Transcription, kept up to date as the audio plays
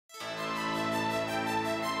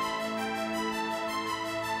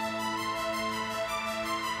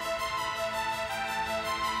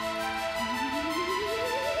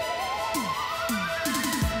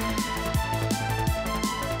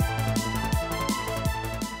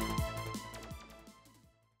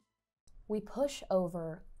We push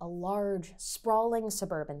over a large, sprawling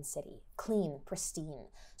suburban city, clean, pristine.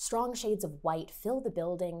 Strong shades of white fill the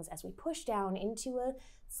buildings as we push down into a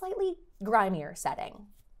slightly grimier setting,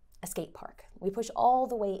 a skate park. We push all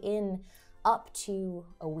the way in up to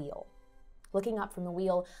a wheel. Looking up from the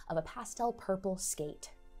wheel of a pastel purple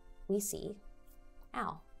skate, we see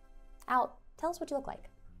Al. Al, tell us what you look like.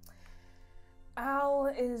 Al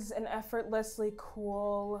is an effortlessly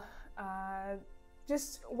cool,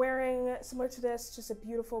 just wearing, similar to this, just a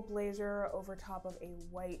beautiful blazer over top of a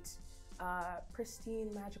white,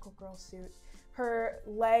 pristine, magical girl suit. Her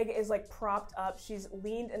leg is like propped up. She's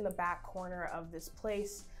leaned in the back corner of this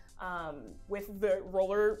place with the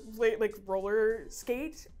roller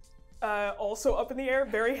skate also up in the air,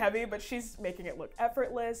 very heavy, but she's making it look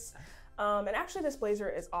effortless. And actually this blazer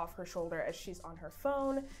is off her shoulder as she's on her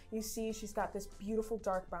phone. You see she's got this beautiful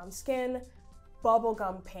dark brown skin,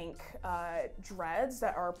 bubblegum pink dreads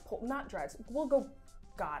that are, not dreads, we'll go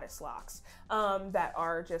goddess locks, that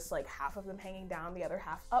are just like half of them hanging down, the other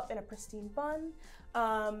half up in a pristine bun.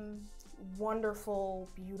 Wonderful,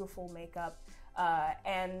 beautiful makeup.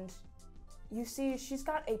 And you see she's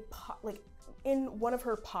got a, in one of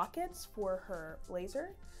her pockets for her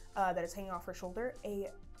blazer that is hanging off her shoulder, a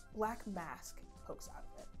black mask pokes out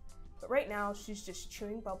of it. But right now she's just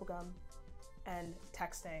chewing bubblegum and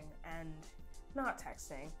texting and not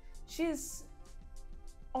texting. She's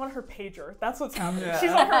on her pager. That's what's happening. Yeah.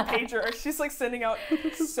 She's on her pager. She's like sending out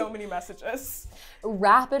so many messages.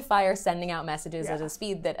 Rapid fire sending out messages at a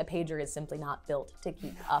speed that a pager is simply not built to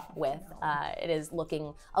keep up with. It is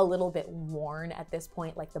looking a little bit worn at this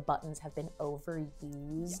point, like the buttons have been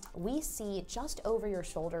overused. We see just over your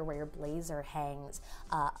shoulder where your blazer hangs,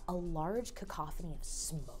 a large cacophony of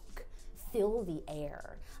smoke fill the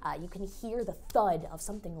air. You can hear the thud of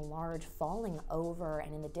something large falling over,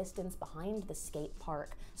 and in the distance behind the skate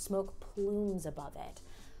park, smoke plumes above it.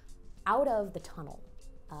 Out of the tunnel,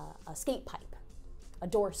 a skate pipe. A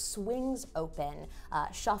door swings open,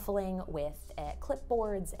 shuffling with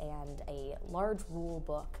clipboards and a large rule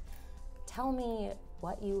book. Tell me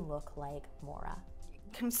what you look like, Maura.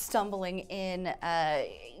 I'm stumbling in,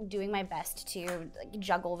 doing my best to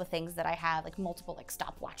juggle the things that I have, like multiple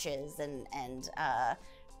stopwatches and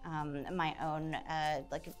my own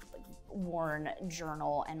worn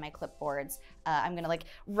journal and my clipboards. I'm gonna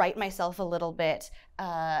write myself a little bit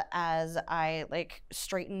as I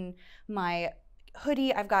straighten my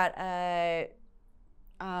hoodie. I've got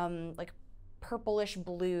purplish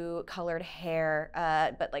blue colored hair,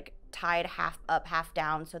 but tied half up, half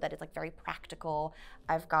down, so that it's very practical.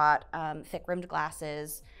 I've got thick rimmed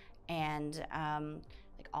glasses and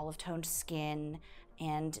olive toned skin,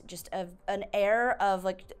 and just an air of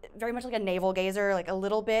very much like a navel gazer, a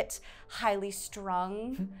little bit highly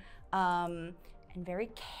strung, and very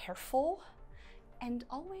careful, and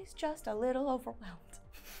always just a little overwhelmed.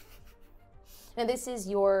 Now this is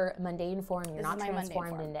your mundane form. You're not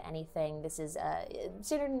transformed into anything. This is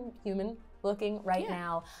standard human looking right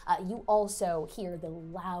now. You also hear the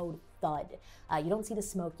loud thud. You don't see the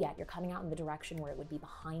smoke yet. You're coming out in the direction where it would be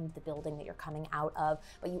behind the building that you're coming out of,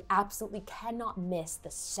 but you absolutely cannot miss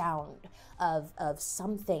the sound of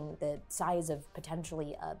something the size of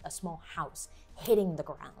potentially a small house hitting the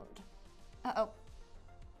ground. Uh-oh.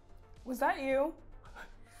 Was that you?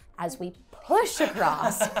 As we push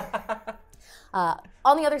across.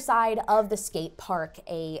 On the other side of the skate park,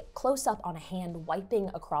 a close-up on a hand wiping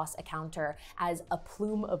across a counter as a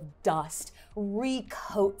plume of dust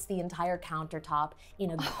recoats the entire countertop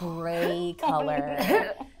in a gray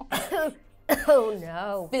color. Oh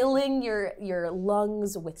no. Filling your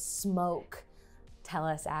lungs with smoke. Tell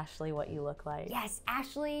us, Ashley, what you look like. Yes,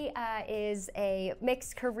 Ashley is a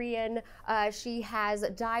mixed Korean. She has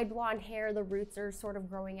dyed blonde hair. The roots are sort of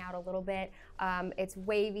growing out a little bit. It's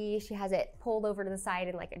wavy. She has it pulled over to the side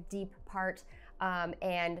in a deep part,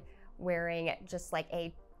 and wearing just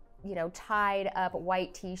a, tied up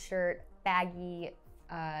white t-shirt, baggy,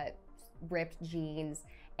 ripped jeans,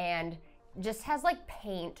 and just has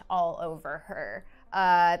paint all over her.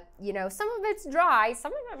 Some of it's dry,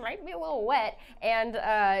 some of it might be a little wet, and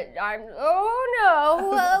I'm,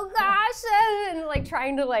 oh gosh, and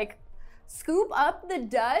trying to scoop up the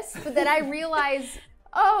dust, but then I realize,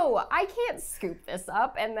 oh, I can't scoop this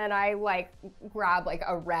up, and then I grab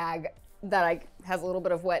a rag that has a little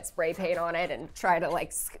bit of wet spray paint on it and try to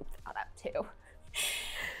scoop that up too.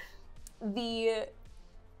 The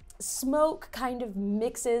smoke kind of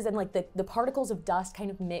mixes and like the particles of dust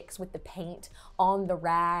kind of mix with the paint on the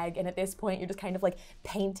rag, and at this point you're just kind of like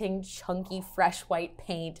painting chunky fresh white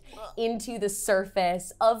paint into the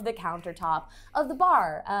surface of the countertop of the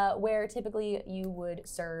bar where typically you would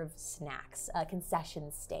serve snacks, a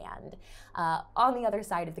concession stand. On the other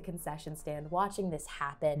side of the concession stand, watching this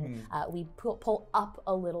happen, we pull up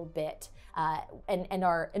a little bit and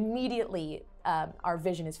are immediately our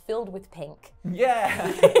vision is filled with pink.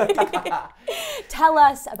 Yeah. Tell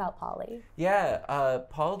us about Polly. Yeah,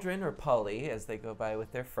 Pauldron, or Polly, as they go by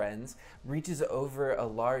with their friends, reaches over a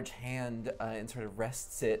large hand and sort of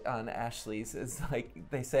rests it on Ashley's. It's like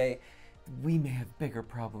they say, we may have bigger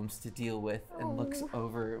problems to deal with, and looks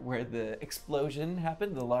over where the explosion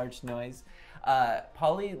happened, the large noise.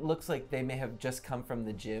 Polly looks like they may have just come from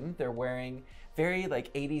the gym. They're wearing very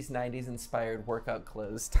like 80s, 90s inspired workout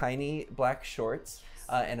clothes, tiny black shorts,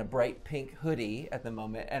 and a bright pink hoodie at the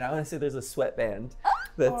moment. And I want to say there's a sweatband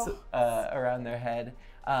that's around their head.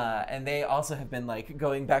 And they also have been like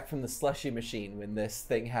going back from the slushy machine when this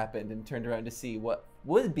thing happened and turned around to see what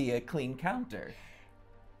would be a clean counter.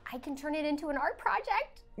 I can turn it into an art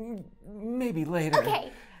project. Maybe later.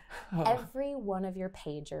 Okay. Every one of your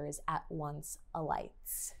pagers at once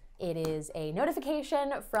alights. It is a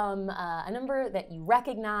notification from a number that you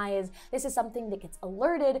recognize. This is something that gets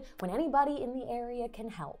alerted when anybody in the area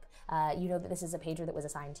can help. You know that this is a pager that was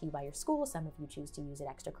assigned to you by your school. Some of you choose to use it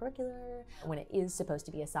extracurricular when it is supposed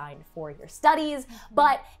to be assigned for your studies,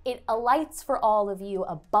 but it alights for all of you,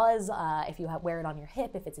 a buzz if you wear it on your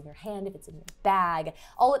hip, if it's in your hand, if it's in your bag,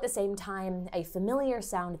 all at the same time, a familiar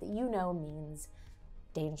sound that you know means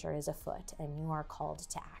danger is afoot and you are called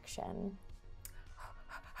to action.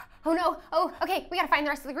 Oh no, oh, okay, we gotta find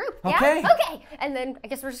the rest of the group, yeah? Okay. Okay, and then I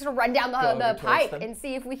guess we're just gonna run down Go the over pipe towards them. and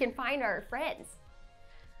see if we can find our friends.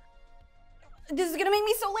 This is gonna make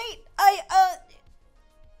me so late.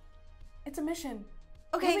 It's a mission.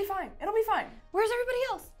 Okay. It'll be fine. It'll be fine. Where's everybody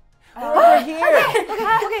else? Over here.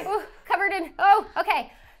 Okay, ooh, covered in, oh,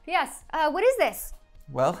 okay, yes, what is this?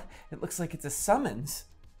 Well, it looks like it's a summons.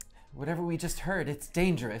 Whatever we just heard, it's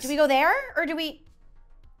dangerous. Do we go there, or do we?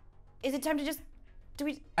 Is it time to just? Do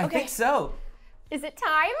we? I think so. Is it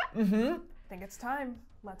time? I think it's time.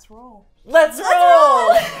 Let's roll. Let's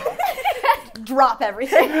roll! Drop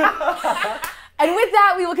everything. And with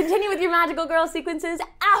that, we will continue with your magical girl sequences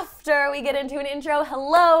after we get into an intro.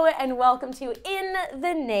 Hello and welcome to In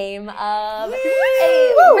the Name of,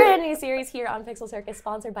 a brand new series here on PixelCircus,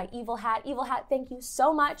 sponsored by Evil Hat. Evil Hat, thank you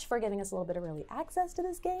so much for giving us a little bit of early access to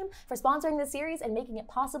this game, for sponsoring this series and making it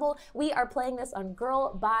possible. We are playing this on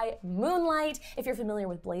Girl by Moonlight. If you're familiar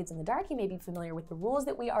with Blades in the Dark, you may be familiar with the rules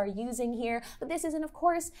that we are using here, but this is, of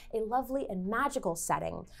course, a lovely and magical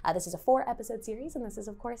setting. This is a 4-episode series, and this is,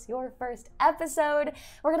 of course, your first episode.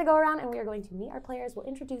 We're going to go around and we are going to meet our players. We'll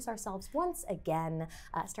introduce ourselves once again,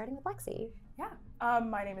 starting with Lexi. Yeah.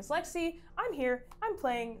 My name is Lexi. I'm here. I'm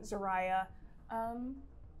playing Xander.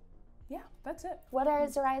 Yeah, that's it. What are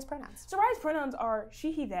Zaraya's pronouns? Xander's pronouns are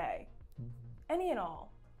she, he, they. Any and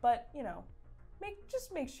all. But, you know,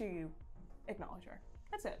 just make sure you acknowledge her.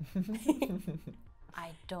 That's it.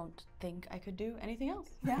 I don't think I could do anything else.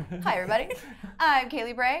 Yeah. Hi, everybody. I'm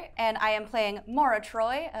Kailey Bray, and I am playing Maura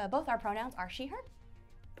Troy. Both our pronouns are she, her.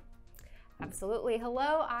 Absolutely.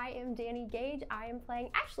 Hello, I am Dani Gage. I am playing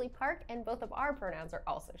Ashley Park, and both of our pronouns are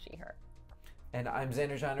also she, her. And I'm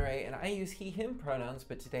Xander Jeanneret, and I use he, him pronouns,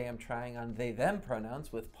 but today I'm trying on they, them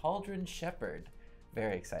pronouns with Pauldron Shepherd.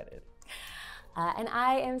 Very excited. And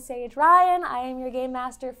I am Saige Ryan. I am your game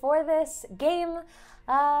master for this game.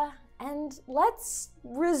 And let's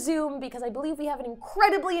resume, because I believe we have an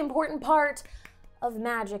incredibly important part of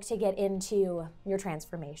magic to get into your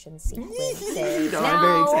transformation sequences. No,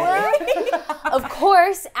 I'm very excited. Of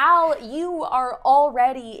course, Al, you are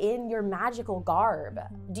already in your magical garb.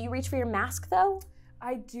 Do you reach for your mask, though?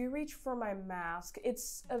 I do reach for my mask.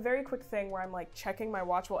 It's a very quick thing where I'm like checking my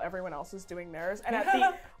watch while everyone else is doing theirs. And at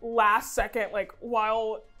the last second, like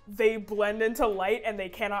while they blend into light and they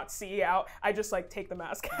cannot see out, I just like take the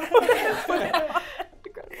mask out. Put it on.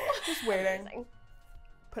 Incredible. Just waiting.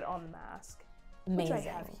 Put on the mask. Amazing. Which I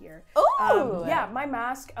have here. Ooh! Yeah, my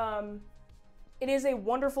mask, it is a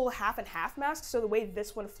wonderful half and half mask. So the way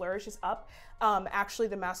this one flourishes up, actually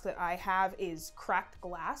the mask that I have is cracked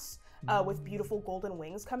glass with beautiful golden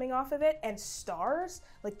wings coming off of it and stars,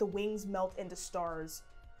 like the wings melt into stars.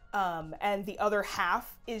 And the other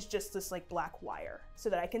half is just this like black wire so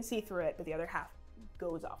that I can see through it, but the other half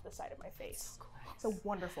goes off the side of my face. So cool. It's a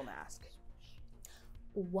wonderful mask.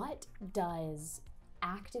 What does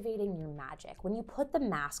activating your magic, when you put the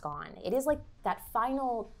mask on, it is like that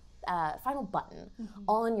final final button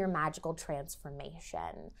on your magical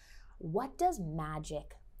transformation. What does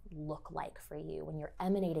magic look like for you when you're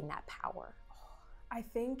emanating that power? I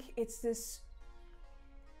think it's this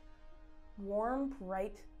warm,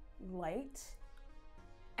 bright light,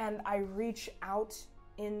 and I reach out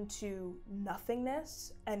into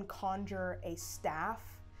nothingness and conjure a staff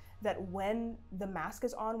that when the mask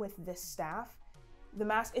is on with this staff, the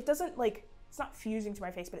mask, it doesn't like, it's not fusing to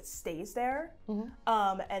my face, but it stays there.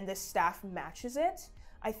 And this staff matches it.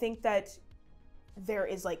 I think that there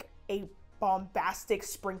is like a bombastic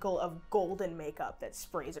sprinkle of golden makeup that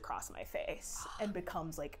sprays across my face and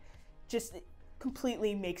becomes like, just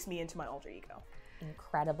completely makes me into my alter ego.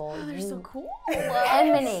 Incredible. They're so cool.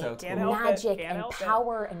 Emanate So cool. magic and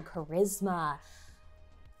power and charisma.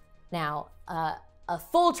 Now, a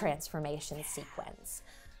full transformation sequence.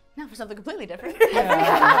 Now for something completely different.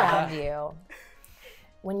 Around you.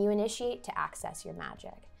 When you initiate to access your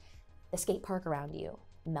magic, the skate park around you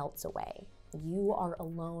melts away. You are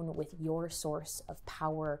alone with your source of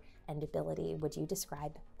power and ability. Would you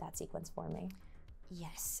describe that sequence for me?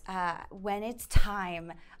 Yes. When it's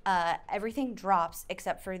time, everything drops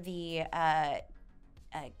except for the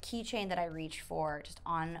keychain that I reach for just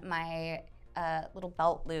on my little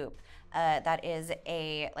belt loop. That is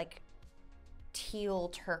a like teal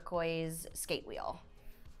turquoise skate wheel.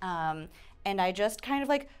 And I just kind of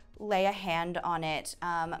like lay a hand on it,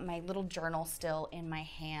 my little journal still in my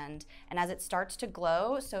hand. And as it starts to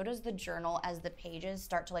glow, so does the journal as the pages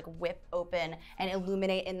start to like whip open and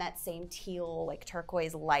illuminate in that same teal, like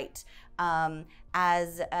turquoise light.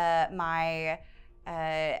 As my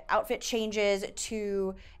outfit changes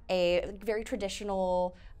to a very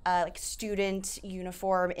traditional like student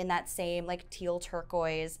uniform in that same like teal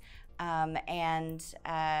turquoise, and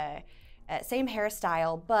same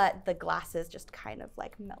hairstyle, but the glasses just kind of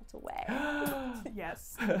like melt away.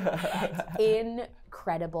 Yes.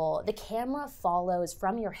 Incredible. The camera follows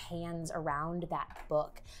from your hands around that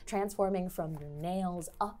book, transforming from your nails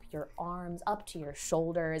up your arms, up to your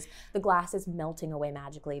shoulders. The glasses melting away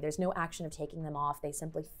magically. There's no action of taking them off. They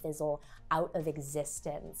simply fizzle out of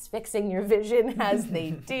existence, fixing your vision as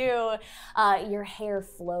they do. Your hair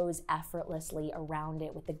flows effortlessly around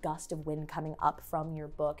it with the gust of wind coming up from your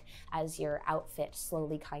book as your outfit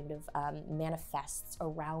slowly kind of manifests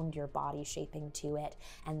around your body, shaping to it,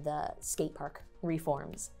 and the skate park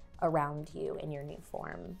reforms around you in your new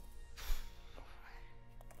form.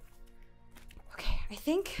 Okay, I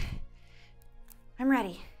think I'm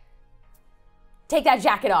ready. Take that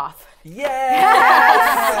jacket off. Yes!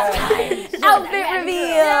 Outfit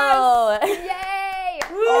reveal! Yay!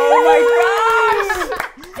 Oh my gosh!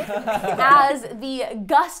 As the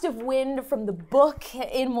gust of wind from the book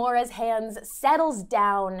in Maura's hands settles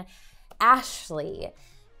down, Ashley,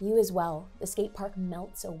 you as well. The skate park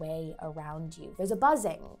melts away around you. There's a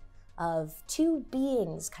buzzing of two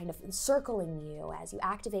beings kind of encircling you as you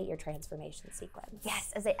activate your transformation sequence.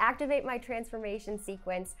 Yes, as I activate my transformation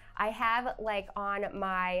sequence, I have like on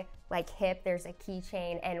my like hip, there's a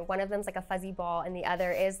keychain, and one of them's like a fuzzy ball and the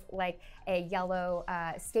other is like a yellow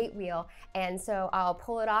skate wheel. And so I'll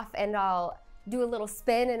pull it off and I'll do a little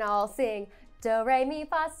spin and I'll sing do, re, mi,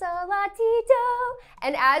 fa, sol, la, ti, do.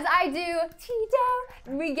 And as I do ti,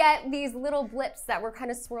 do, we get these little blips that were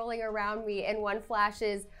kind of swirling around me, and one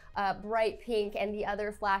flashes bright pink and the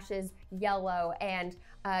other flashes yellow. And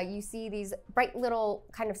you see these bright little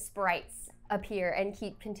kind of sprites appear and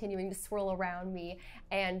keep continuing to swirl around me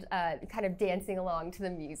and kind of dancing along to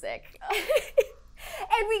the music.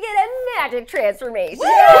 And we get a magic transformation.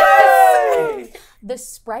 Yes! The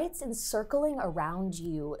sprites encircling around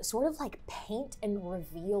you sort of like paint and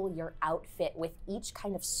reveal your outfit with each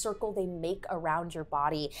kind of circle they make around your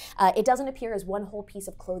body. It doesn't appear as one whole piece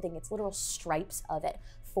of clothing, it's literal stripes of it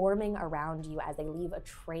forming around you as they leave a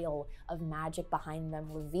trail of magic behind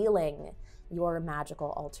them, revealing your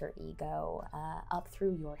magical alter ego up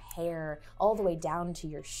through your hair, all the way down to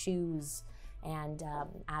your shoes. And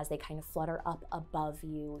as they kind of flutter up above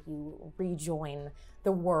you, you rejoin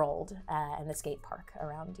the world and the skate park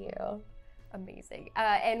around you. Amazing.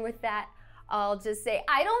 And with that, I'll just say,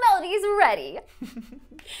 Idle Melody's ready.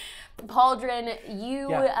 Pauldron,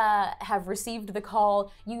 you have received the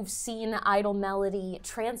call. You've seen Idle Melody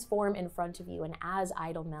transform in front of you, and as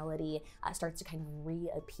Idle Melody starts to kind of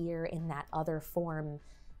reappear in that other form,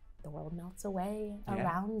 the world melts away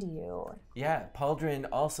around you. Yeah, Pauldron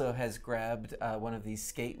also has grabbed one of these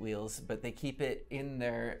skate wheels, but they keep it in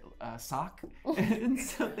their sock, and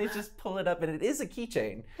so they just pull it up, and it is a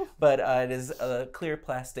keychain, but it is a clear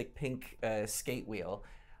plastic pink skate wheel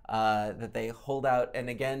that they hold out, and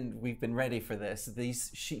again, we've been ready for this.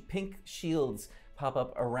 These pink shields pop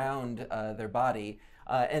up around their body.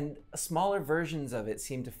 And smaller versions of it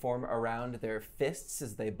seem to form around their fists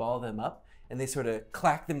as they ball them up, and they sort of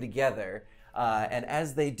clack them together. And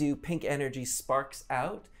as they do, pink energy sparks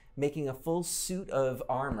out, making a full suit of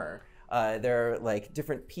armor. There are like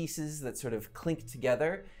different pieces that sort of clink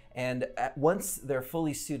together, and once they're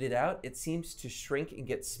fully suited out, it seems to shrink and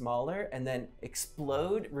get smaller and then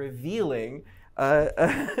explode, revealing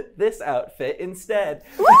this outfit instead.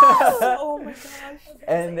 Oh my gosh.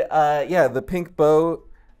 And yeah, the pink bow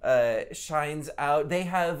shines out. They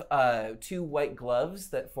have 2 white gloves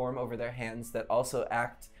that form over their hands that also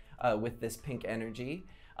act with this pink energy.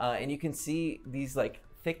 And you can see these like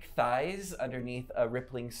thick thighs underneath a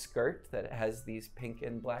rippling skirt that has these pink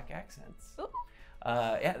and black accents.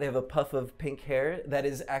 Yeah, they have a puff of pink hair that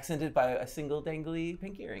is accented by a single dangly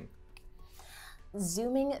pink earring.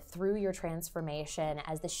 Zooming through your transformation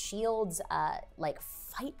as the shields like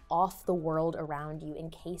fight off the world around you,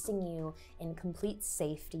 encasing you in complete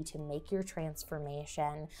safety to make your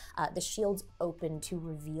transformation. The shields open to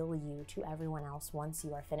reveal you to everyone else once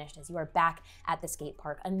you are finished. As you are back at the skate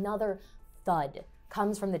park, another thud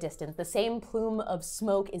comes from the distance. The same plume of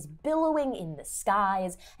smoke is billowing in the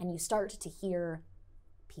skies, and you start to hear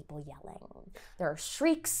people yelling. There are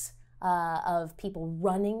shrieks of people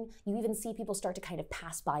running. You even see people start to kind of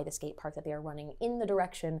pass by the skate park, that they are running in the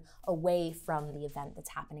direction away from the event that's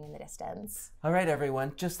happening in the distance. All right,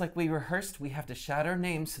 everyone, just like we rehearsed, we have to shout our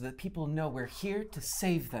names so that people know we're here to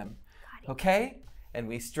save them. Okay? And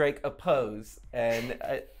we strike a pose, and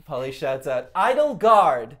Polly shouts out, "Idle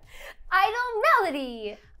Guard! Idle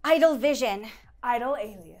Melody! Idle Vision. Idle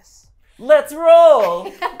Alias." Let's roll!"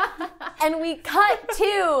 And we cut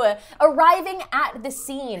to arriving at the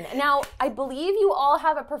scene. Now, I believe you all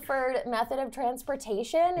have a preferred method of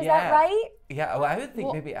transportation. Is that right? Yeah, well, I would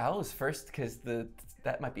think maybe Al was first because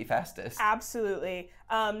that might be fastest. Absolutely.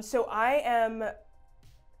 So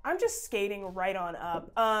I'm just skating right on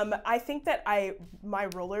up. I think that my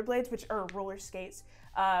rollerblades, which are roller skates,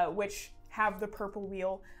 which have the purple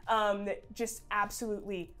wheel, just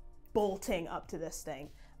absolutely bolting up to this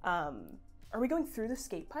thing. Are we going through the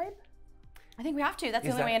skate pipe? I think we have to. That's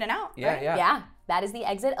the only way in and out. Yeah, right? Yeah, that is the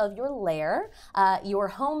exit of your lair. Your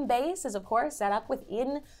home base is, of course, set up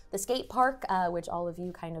within the skate park, which all of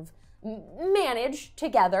you kind of manage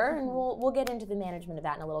together, and we'll get into the management of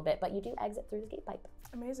that in a little bit, but you do exit through the skate pipe.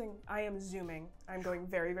 Amazing. I am zooming. I'm going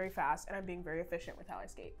very, very fast, and I'm being very efficient with how I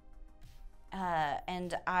skate.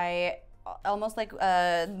 And I almost like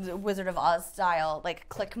Wizard of Oz style, like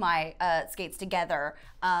click my skates together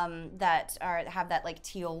that have that like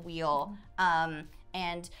teal wheel,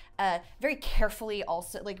 and very carefully,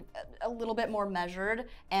 also like a little bit more measured,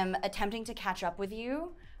 am attempting to catch up with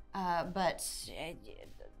you, but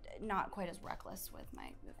not quite as reckless with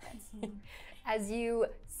my movements. As you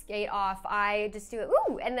skate off, I just do it,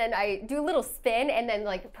 ooh, and then I do a little spin and then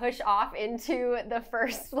like push off into the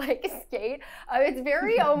first like skate. It's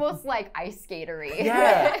very almost like ice skatery.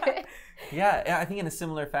 Yeah. Yeah, I think in a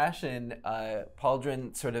similar fashion,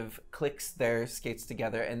 Pauldron sort of clicks their skates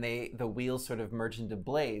together, and the wheels sort of merge into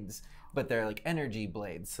blades, but they're like energy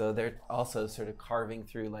blades, so they're also sort of carving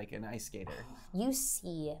through like an ice skater. You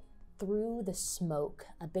see through the smoke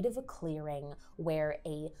a bit of a clearing where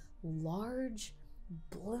a large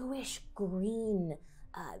bluish green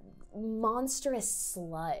monstrous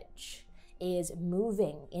sludge is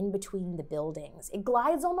moving in between the buildings. It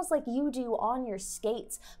glides almost like you do on your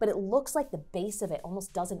skates, but it looks like the base of it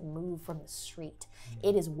almost doesn't move from the street.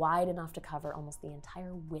 It is wide enough to cover almost the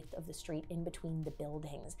entire width of the street in between the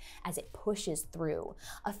buildings as it pushes through.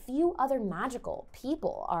 A few other magical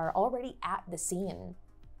people are already at the scene.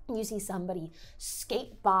 You see somebody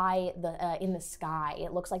skate by in the sky.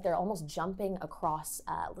 It looks like they're almost jumping across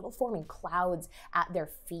little forming clouds at their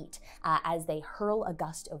feet as they hurl a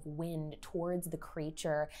gust of wind towards the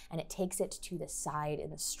creature, and it takes it to the side in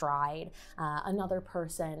the stride. Another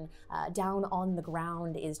person down on the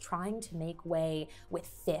ground is trying to make way with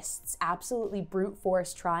fists, absolutely brute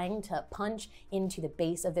force, trying to punch into the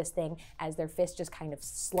base of this thing as their fist just kind of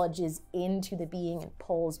sludges into the being and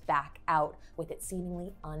pulls back out with it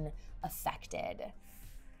seemingly unaffected.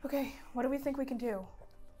 Okay, what do we think we can do?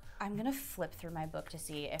 I'm gonna flip through my book to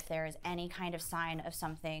see if there is any kind of sign of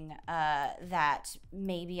something that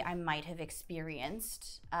maybe I might have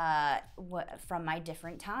experienced from my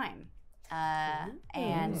different time,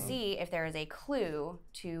 and see if there is a clue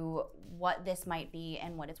to what this might be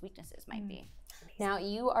and what its weaknesses might be. Now,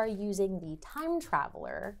 you are using the Time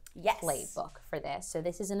Traveler playbook for this, so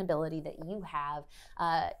this is an ability that you have.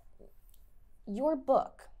 Your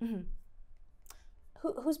book,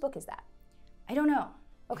 whose book is that? I don't know.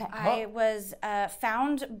 Okay. I was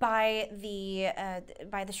found by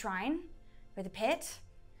the shrine, by the pit,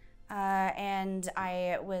 and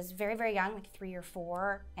I was very, very young, like 3 or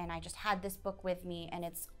 4, and I just had this book with me, and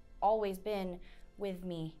it's always been with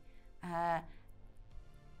me.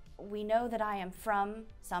 We know that I am from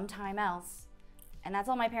sometime else, and that's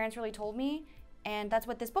all my parents really told me, and that's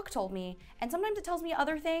what this book told me. And sometimes it tells me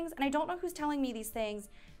other things, and I don't know who's telling me these things,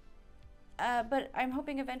 but I'm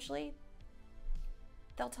hoping eventually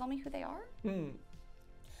they'll tell me who they are.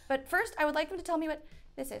 But first, I would like them to tell me what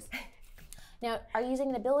this is. Now, are you using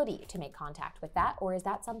an ability to make contact with that, or is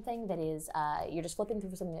that something that is, you're just flipping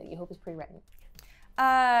through something that you hope is pre-written?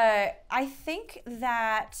 I think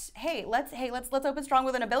that let's open strong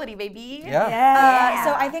with an ability, baby. Yeah.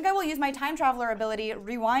 So I think I will use my time traveler ability,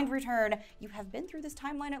 rewind, return. You have been through this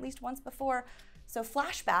timeline at least once before, so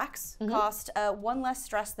flashbacks cost 1 less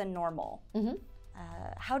stress than normal.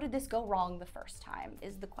 How did this go wrong the first time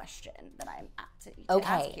is the question that I'm apt to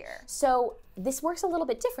ask here. So this works a little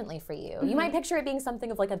bit differently for you. You might picture it being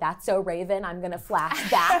something of like a "That's So Raven, I'm gonna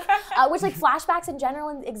flash back," which like flashbacks in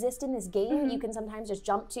general exist in this game. You can sometimes just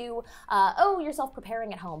jump to, yourself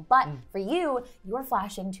preparing at home. But for you, you're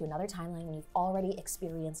flashing to another timeline when you've already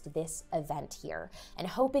experienced this event here and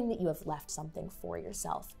hoping that you have left something for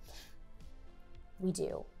yourself. We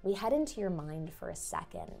do. We head into your mind for a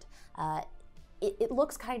second. It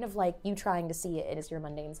looks kind of like you trying to see it as your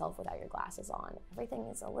mundane self without your glasses on. Everything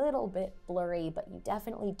is a little bit blurry, but you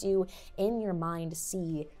definitely do, in your mind,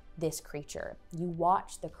 see this creature. You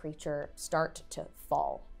watch the creature start to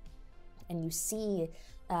fall, and you see,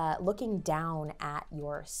 looking down at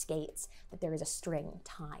your skates, that there is a string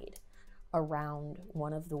tied around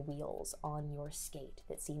one of the wheels on your skate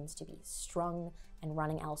that seems to be strung and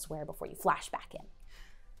running elsewhere before you flash back in.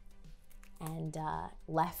 And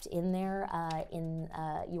left in there in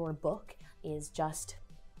your book is just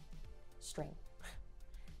string.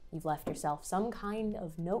 You've left yourself some kind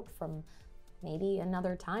of note from maybe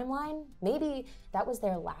another timeline. Maybe that was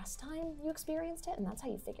there last time you experienced it and that's how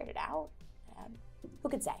you figured it out. Who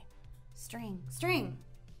could say? String.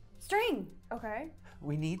 Okay.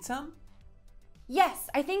 We need some? Yes,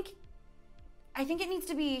 I think it needs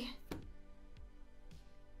to be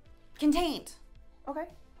contained. Okay.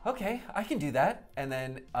 Okay, I can do that. And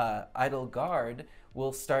then Idle Guard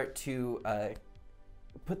will start to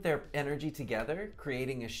put their energy together,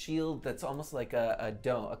 creating a shield that's almost like a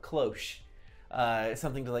dome, a cloche,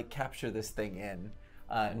 something to like capture this thing in.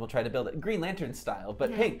 And we'll try to build it Green Lantern style,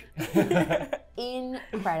 but pink.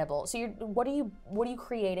 Incredible. So what are you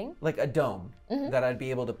creating? Like a dome that I'd be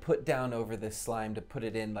able to put down over this slime to put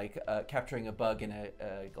it in, like capturing a bug in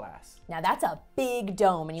a glass. Now that's a big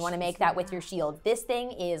dome, and you want to make that with your shield. This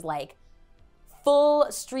thing is like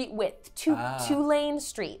full street width, two-lane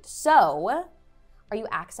street. So, are you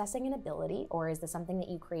accessing an ability, or is this something that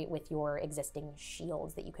you create with your existing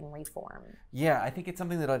shields that you can reform? Yeah, I think it's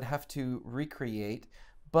something that I'd have to recreate,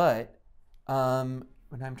 but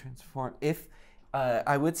when I'm transformed, if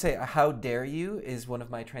I would say How Dare You is one of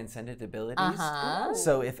my transcendent abilities.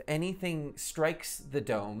 So if anything strikes the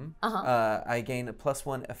dome, I gain a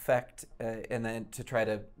 +1 effect and then to try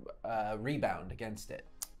to rebound against it.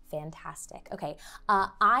 Fantastic. Okay,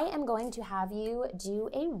 I am going to have you do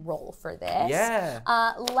a roll for this. Yeah.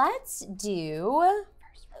 Let's do.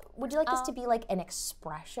 Would you like this to be like an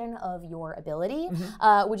expression of your ability?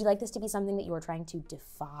 Would you like this to be something that you are trying to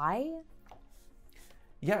defy?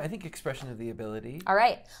 Yeah, I think expression of the ability. All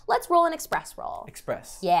right, let's roll an express roll.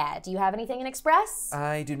 Express. Yeah, do you have anything in express?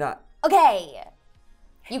 I do not. Okay.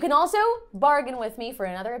 You can also bargain with me for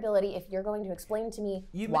another ability if you're going to explain to me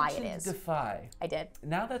why it is. You mentioned defy. I did.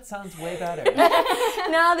 Now that sounds way better.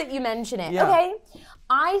 Now that you mention it. Yeah. Okay,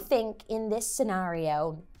 I think in this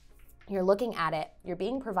scenario, you're looking at it, you're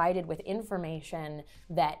being provided with information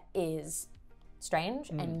that is strange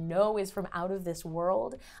and you know is from out of this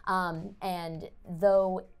world. And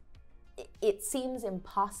though it seems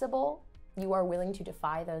impossible, you are willing to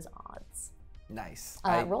defy those odds. Nice.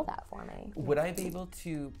 Roll that for me. Would I be able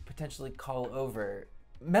to potentially call over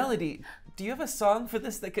Melody? Do you have a song for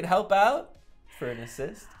this that could help out for an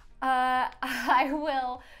assist? I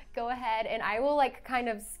will go ahead and I will like kind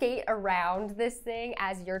of skate around this thing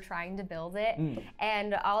as you're trying to build it.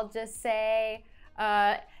 And I'll just say,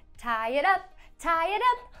 tie it up,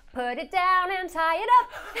 put it down and tie it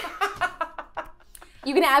up.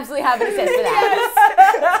 You can absolutely have an assist for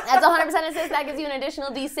that. That's 100% assist. That gives you an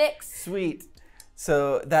additional D6. Sweet.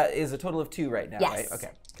 So that is a total of 2 right now, Yes. right?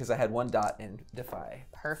 Okay. Because I had 1 dot in defy.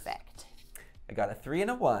 Perfect. I got a 3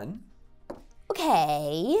 and a 1.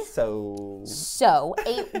 Okay. So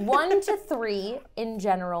a 1 to 3 in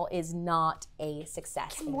general is not a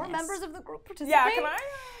success. Can more members of the group participate? Yeah, can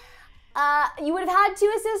I? You would have had to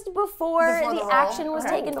assist before the action was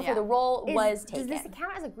taken, before the roll was taken. Does this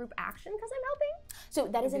count as a group action because I'm helping? So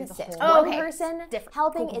that is an assist. whole- One Okay. person Different.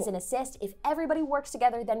 helping Cool, is cool. an assist. If everybody works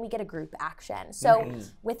together, then we get a group action. So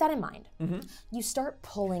with that in mind, you start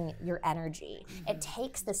pulling your energy. It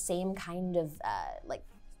takes the same kind of like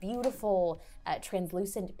beautiful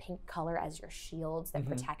translucent pink color as your shields that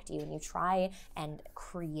protect you, and you try and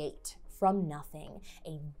create from nothing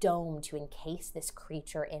a dome to encase this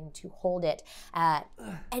creature in, to hold it, and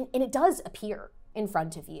it does appear in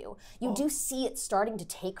front of you. You do see it starting to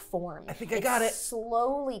take form. I think I got it.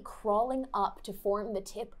 Slowly crawling up to form the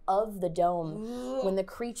tip of the dome. When the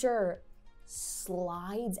creature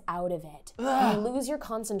slides out of it, you lose your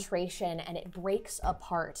concentration and it breaks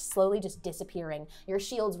apart, slowly just disappearing. Your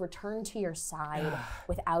shields return to your side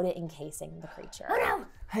without it encasing the creature. Oh no!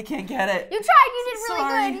 I can't get it. You tried. You did really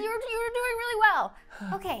Sorry. good. You were doing really well.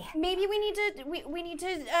 Okay. Maybe we need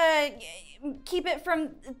to keep it from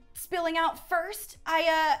spilling out first.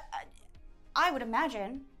 I would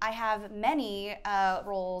imagine I have many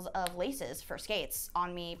rolls of laces for skates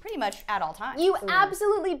on me pretty much at all times. You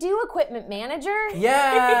absolutely do, equipment manager.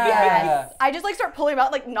 Yeah. I just like start pulling them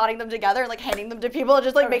out, like knotting them together, like handing them to people,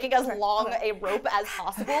 just like making as long a rope as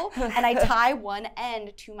possible. And I tie one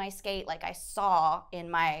end to my skate like I saw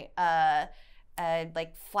in my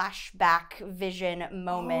like flashback vision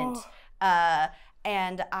moment.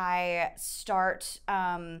 And I start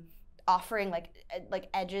offering like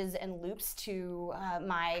edges and loops to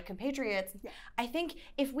my compatriots. I think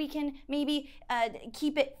if we can maybe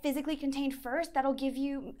keep it physically contained first, that'll give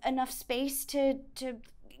you enough space to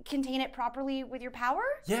contain it properly with your power.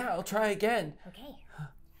 Yeah, I'll try again. Okay.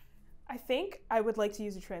 I think I would like to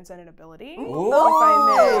use a transcendent ability. Ooh. If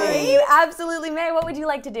I may. You absolutely may. What would you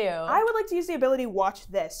like to do? I would like to use the ability Watch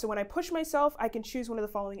This. So when I push myself, I can choose one of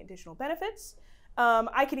the following additional benefits.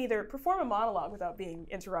 I can either perform a monologue without being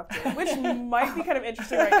interrupted, which might be kind of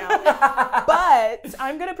interesting right now, but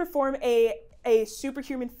I'm going to perform a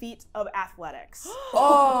superhuman feat of athletics.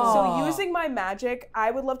 So using my magic,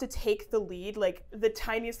 I would love to take the lead, like the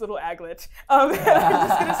tiniest little aglet. And I'm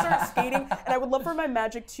just going to start skating, and I would love for my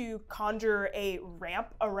magic to conjure a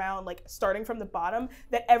ramp around, like starting from the bottom,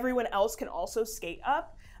 that everyone else can also skate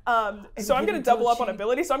up. So I'm going to double up on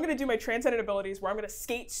ability. So I'm going to do my transcendent abilities where I'm going to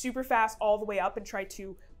skate super fast all the way up and try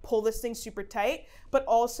to pull this thing super tight. But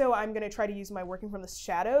also I'm going to try to use my working from the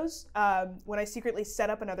shadows. When I secretly set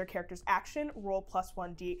up another character's action, roll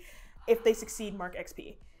 +1d. If they succeed, mark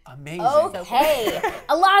XP. Amazing. Okay.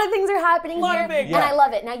 A lot of things are happening here, things. and I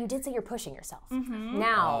love it. Now, you did say you're pushing yourself.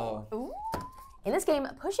 Now, Oh. in this game,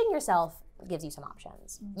 pushing yourself gives you some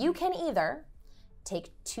options. You can either take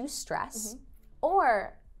 2 stress,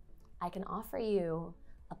 or I can offer you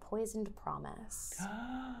a poisoned promise.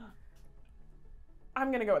 I'm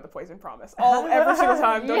going to go with the poison promise. Every single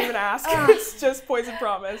time, don't even ask. It's just poison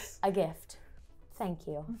promise. A gift. Thank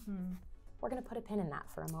you. We're going to put a pin in that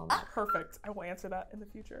for a moment. Perfect. I will answer that in the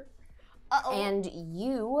future. And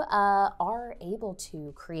you are able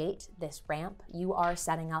to create this ramp. You are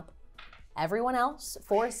setting up everyone else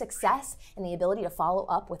for success and the ability to follow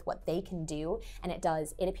up with what they can do, and it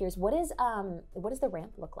does. It appears. What does the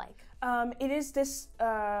ramp look like? It is this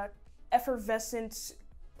effervescent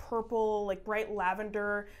purple, like bright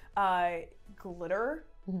lavender glitter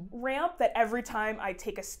ramp that every time I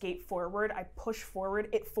take a skate forward, I push forward,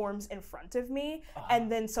 it forms in front of me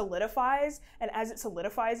and then solidifies. And as it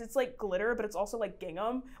solidifies, it's like glitter, but it's also like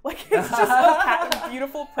gingham. Like it's just a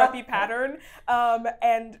beautiful preppy pattern.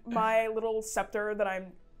 And my little scepter that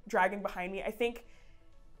I'm dragging behind me, I think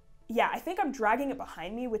I'm dragging it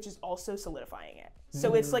behind me, which is also solidifying it.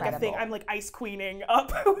 So it's like a thing, I'm like ice queening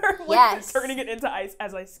up, where I'm like turning it into ice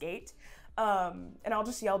as I skate. And I'll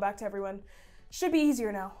just yell back to everyone, should be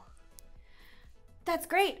easier now. That's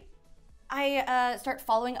great. I start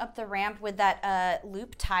following up the ramp with that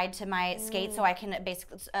loop tied to my skate, so I can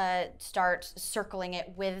basically start circling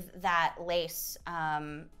it with that lace,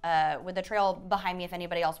 with the trail behind me if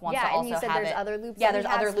anybody else wants to also have it. Yeah, and you said there's other loops. Yeah, that there's we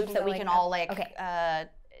have, other so loops that we go can like all that. like Okay.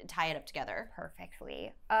 tie it up together.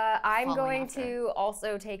 Perfectly. I'm Following going after. to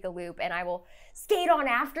also take a loop, and I will skate on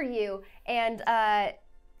after you. And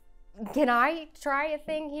can I try a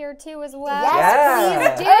thing here too as well?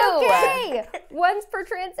 Yes, please do. Okay. Once per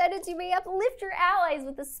transcendence, you may uplift your allies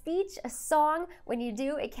with a speech, a song. When you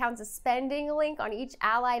do, it counts a spending link on each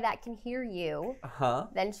ally that can hear you.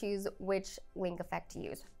 Then choose which link effect to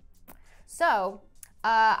use. So,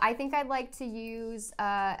 I think I'd like to use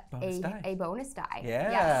a bonus die.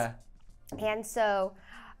 Yeah. Yes. And so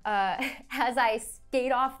as I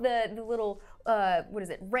skate off the little,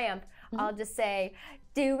 ramp, I'll just say,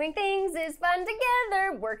 doing things is fun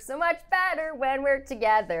together, works so much better when we're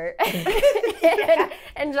together,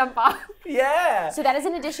 and jump off. Yeah. So that is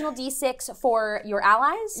an additional D6 for your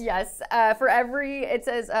allies? Yes, for every, it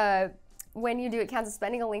says, when you do it counts as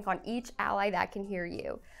spending a link on each ally that can hear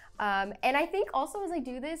you. And I think also as I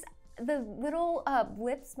do this, the little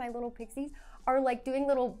blips, my little pixies, are like doing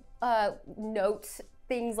little note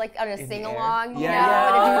things like on a sing-along, you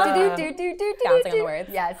know? Bouncing on the words.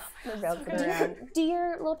 Yes, they're bouncing around. Do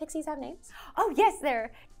your little pixies have names? Oh yes,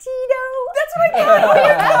 they're Tito. That's what I thought. Oh my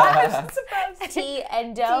gosh, it's the best. T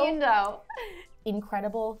and Do. T and Do.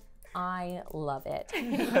 Incredible. I love it.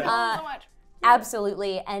 So much.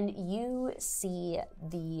 Absolutely, and you see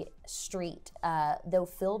the street, though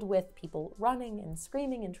filled with people running and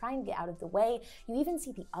screaming and trying to get out of the way. You even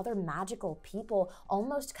see the other magical people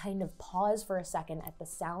almost kind of pause for a second at the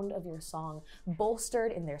sound of your song,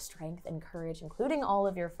 bolstered in their strength and courage, including all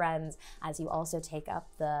of your friends, as you also take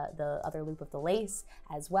up the other loop of the lace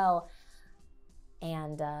as well.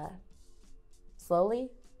 And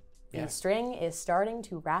slowly, the string is starting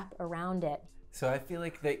to wrap around it. So I feel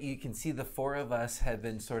like that you can see the four of us have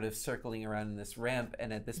been sort of circling around in this ramp,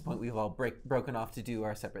 and at this point we've all broken off to do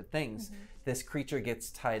our separate things. This creature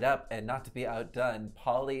gets tied up, and not to be outdone,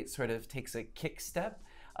 Polly sort of takes a kick step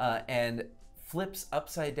and flips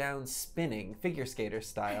upside down spinning, figure skater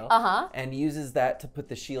style, and uses that to put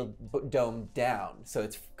the shield dome down, so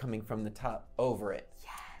it's coming from the top over it.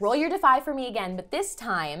 Yes. Roll your Defy for me again, but this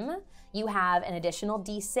time you have an additional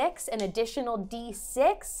D6, an additional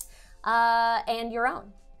D6, and your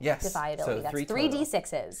own Defy ability. So that's 3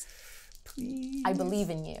 D6s. Please. I believe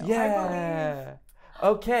in you. Yeah.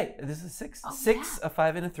 Okay, this is 6. Oh, 6, a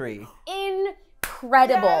 5, and a 3.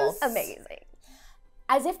 Incredible. Yes. Amazing.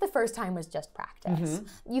 As if the first time was just practice.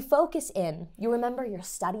 You focus in, you remember you're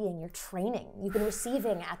studying, you're training, you've been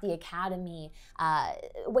receiving at the academy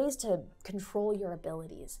ways to control your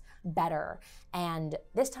abilities better. And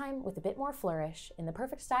this time with a bit more flourish, in the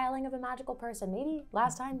perfect styling of a magical person. Maybe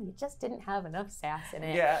last time you just didn't have enough sass in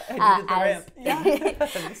it. Yeah, I needed the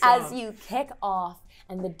ramp. As you kick off,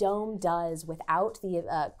 and the dome does, without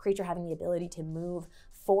the creature having the ability to move,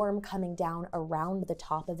 form coming down around the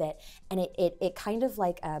top of it, and it kind of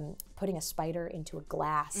like putting a spider into a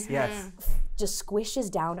glass. Yes. Just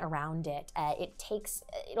squishes down around it.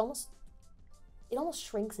 It almost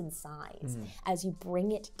shrinks in size as you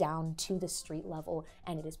bring it down to the street level,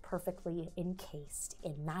 and it is perfectly encased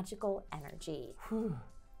in magical energy.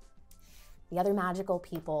 The other magical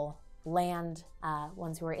people land,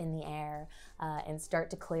 ones who are in the air, and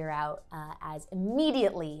start to clear out as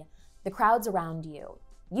immediately the crowds around you,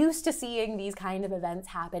 used to seeing these kind of events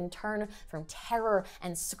happen, turn from terror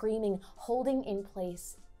and screaming, holding in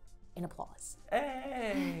place in applause.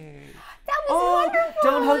 Hey! That was wonderful.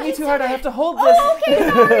 Don't hug me too hard, I have to hold this. Okay,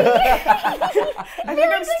 sorry. I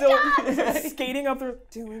think I'm still skating up the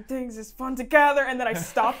doing things is fun together, and then I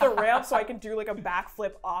stop the ramp so I can do like a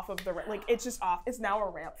backflip off of the ramp. Like it's just off. It's now a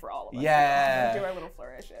ramp for all of us. Yeah. Do our little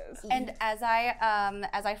flourishes. And as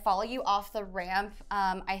I follow you off the ramp,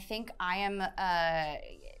 I think I am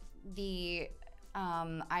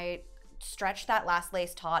I stretch that last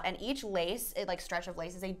lace taut, and each lace, stretch of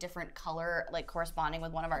lace is a different color, like corresponding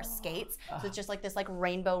with one of our skates. So it's just like this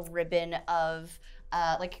rainbow ribbon of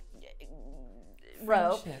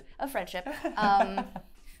rope of friendship.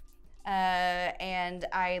 And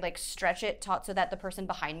I stretch it taut so that the person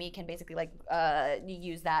behind me can basically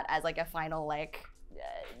use that as a final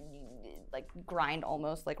grind,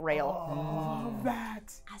 almost rail. Oh,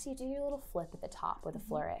 that. As you do your little flip at the top with a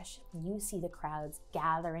flourish, you see the crowds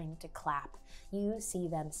gathering to clap. You see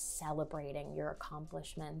them celebrating your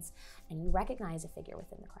accomplishments, and you recognize a figure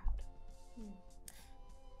within the crowd. And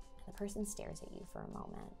the person stares at you for a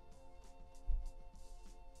moment.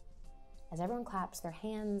 As everyone claps, their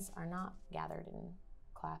hands are not gathered in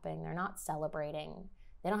clapping. They're not celebrating.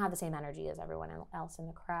 They don't have the same energy as everyone else in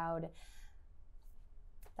the crowd.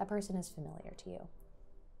 That person is familiar to you.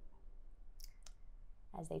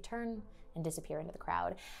 As they turn and disappear into the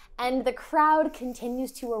crowd. And the crowd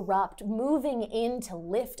continues to erupt, moving in to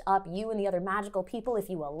lift up you and the other magical people if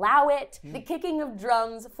you allow it. The kicking of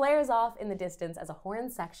drums flares off in the distance as a horn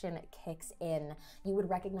section kicks in. You would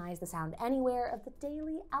recognize the sound anywhere of the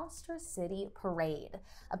daily Alstra City Parade.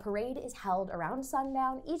 A parade is held around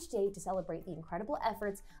sundown each day to celebrate the incredible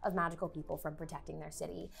efforts of magical people from protecting their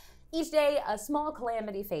city. Each day, a small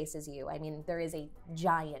calamity faces you. I mean, there is a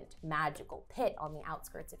giant magical pit on the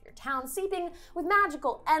outskirts of your town, seeping with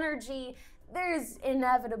magical energy. there's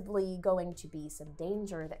inevitably going to be some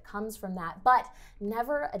danger that comes from that, but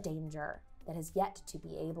never a danger that has yet to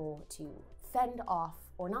be able to fend off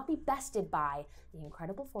or not be bested by the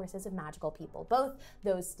incredible forces of magical people, both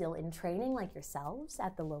those still in training like yourselves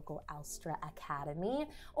at the local Alstra Academy,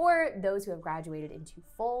 or those who have graduated into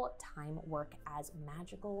full-time work as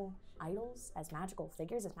magical idols, as magical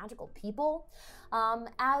figures, as magical people,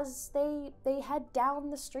 as they head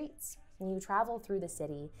down the streets. You travel through the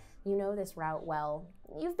city. You know this route well.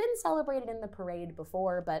 You've been celebrated in the parade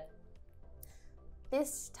before, but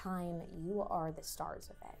this time you are the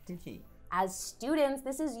stars of it. As students,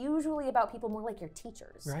 this is usually about people more like your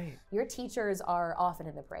teachers. Right. Your teachers are often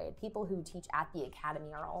in the parade. People who teach at the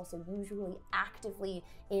academy are also usually actively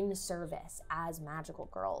in service as magical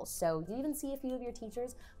girls. So you even see a few of your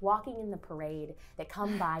teachers walking in the parade that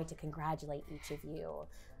come by to congratulate each of you.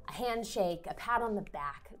 A handshake, a pat on the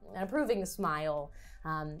back, an approving smile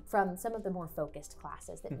from some of the more focused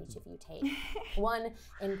classes that each of you take. One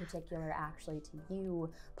in particular, actually, to you,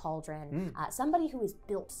 Pauldron, somebody who is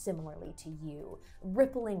built similarly to you,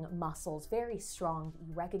 rippling muscles, very strong, that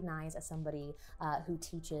you recognize as somebody who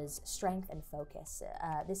teaches strength and focus.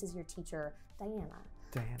 This is your teacher,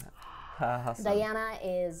 Diana. Awesome. Diana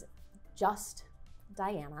is just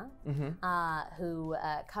Diana, who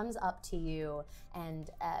comes up to you and,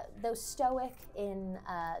 though stoic in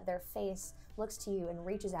their face, looks to you and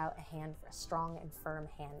reaches out a hand for a strong and firm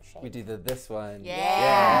handshake. We do this one.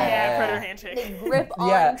 Yeah, predator handshake. They grip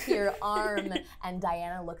onto your arm, and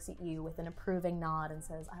Diana looks at you with an approving nod and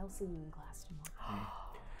says, "I'll see you in class tomorrow."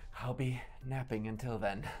 I'll be napping until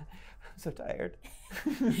then. I'm so tired.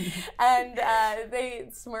 And they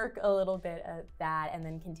smirk a little bit at that and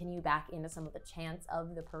then continue back into some of the chants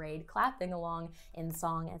of the parade, clapping along in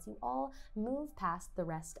song as you all move past the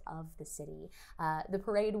rest of the city. The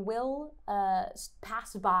parade will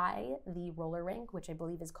pass by the roller rink, which I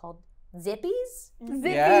believe is called Zippy's?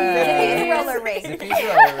 Zippy's roller rink. Zippy's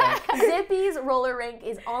roller rink. Zippy's roller rink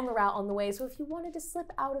is on the route on the way, so if you wanted to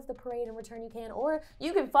slip out of the parade and return, you can, or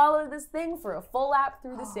you can follow this thing for a full lap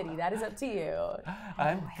through the city. That is up to you.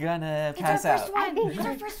 I'm gonna pass out. It's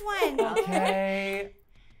our first one. Okay.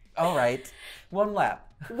 All right. One lap.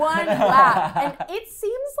 One lap. And it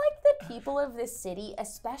seems like the people of this city,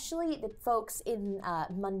 especially the folks in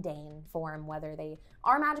mundane form, whether they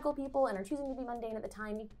are magical people and are choosing to be mundane at the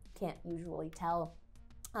time, you can't usually tell.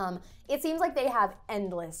 It seems like they have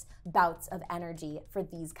endless bouts of energy for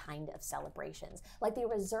these kind of celebrations. Like they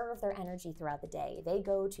reserve their energy throughout the day. They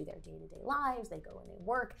go to their day-to-day lives, they go and they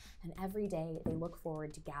work, and every day they look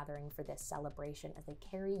forward to gathering for this celebration as they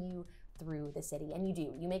carry you through the city. And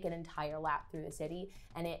you make an entire lap through the city,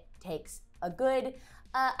 and it takes a good,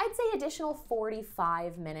 I'd say additional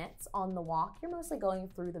 45 minutes on the walk. You're mostly going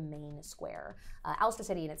through the main square. Alstra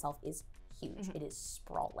City in itself is huge. It is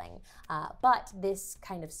sprawling. But this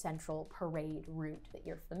kind of central parade route that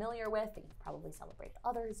you're familiar with, that you probably celebrate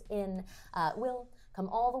others in, will come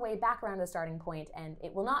all the way back around to the starting point, and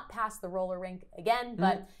it will not pass the roller rink again,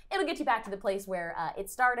 but it'll get you back to the place where it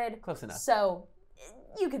started. Close enough. So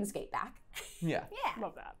you can skate back. Yeah.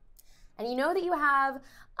 Love that. And you know that you have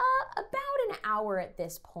about an hour at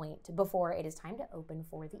this point before it is time to open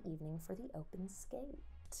for the evening for the open skate.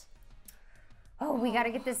 Oh, we gotta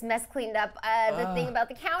get this mess cleaned up. The thing about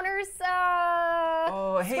the counters,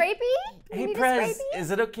 hey, scrapey? You Hey, need a Prez, scrapey? is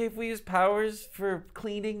it okay if we use powers for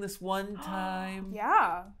cleaning this one time?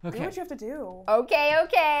 Yeah. Okay. Do what you have to do.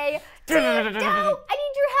 Okay. Go! I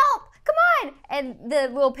need your help! Come on! And the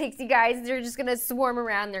little pixie guys, they're just gonna swarm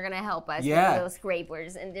around. They're gonna help us with those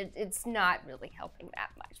scrapers, and it's not really helping that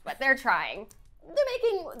much, but they're trying.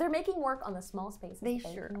 They're making work on the small spaces They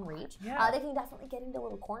that sure can reach. Yeah. They can definitely get into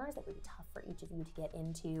little corners that would be tough for each of you to get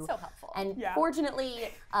into. So helpful. And fortunately,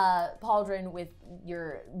 Pauldron, with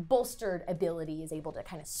your bolstered ability, is able to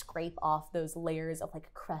kind of scrape off those layers of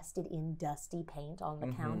like crusted in dusty paint on the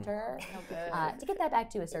counter to get that back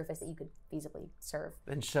to a surface that you could feasibly serve.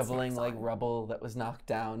 And shoveling like rubble that was knocked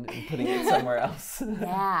down and putting it somewhere else.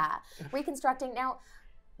 Yeah. Reconstructing. Now,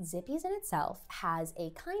 Zippy's in itself has a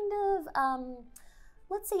kind of,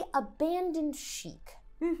 let's say, abandoned chic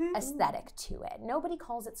aesthetic to it. Nobody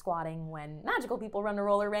calls it squatting when magical people run a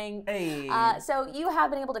roller rink. Hey. So you have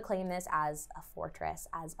been able to claim this as a fortress,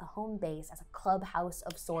 as a home base, as a clubhouse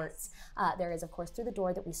of sorts. There is, of course, through the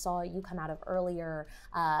door that we saw you come out of earlier,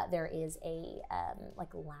 there is a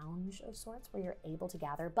like lounge of sorts where you're able to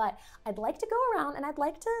gather. But I'd like to go around and I'd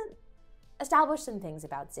like to establish some things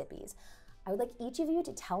about Zippy's. I would like each of you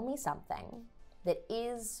to tell me something that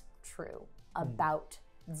is true about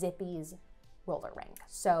Zippy's roller rink.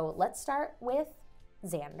 So let's start with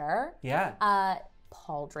Xander. Yeah.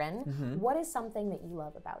 Pauldron. What is something that you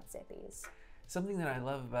love about Zippies? Something that I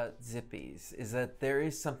love about Zippies is that there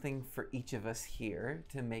is something for each of us here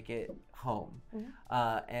to make it home.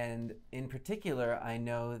 And in particular, I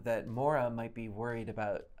know that Maura might be worried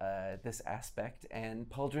about this aspect, and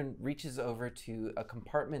Pauldron reaches over to a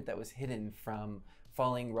compartment that was hidden from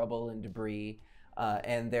falling rubble and debris,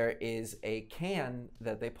 and there is a can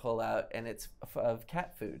that they pull out, and it's of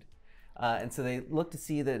cat food. And so they look to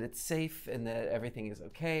see that it's safe and that everything is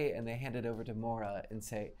okay, and they hand it over to Maura and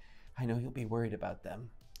say, I know you'll be worried about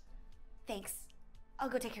them. Thanks. I'll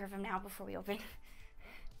go take care of him now before we open.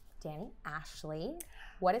 Dani, Ashley,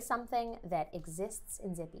 what is something that exists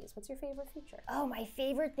in Zippies? What's your favorite feature? Oh, my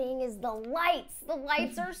favorite thing is the lights. The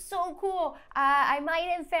lights are so cool. I might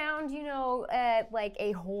have found, you know, like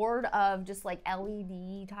a horde of just like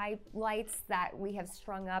LED type lights that we have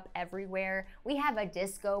strung up everywhere. We have a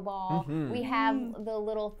disco ball. We have the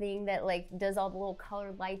little thing that like does all the little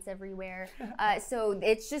colored lights everywhere. So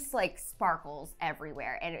it's just like sparkles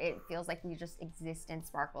everywhere, and it feels like we just exist in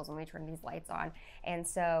sparkles when we turn these lights on. And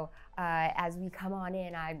so as we come on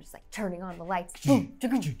in, I'm just like turning on the lights. Yeah,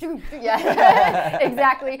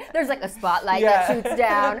 exactly. There's like a spotlight that shoots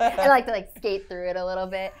down. I like to like skate through it a little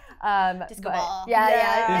bit. Disco ball.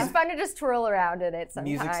 Yeah. It's fun to just twirl around in it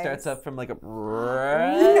sometimes. Music starts up from like a...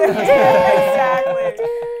 Exactly.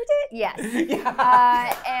 Yes.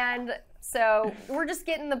 And so we're just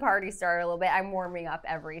getting the party started a little bit. I'm warming up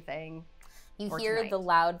everything. You hear the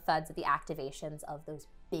loud thuds of the activations of those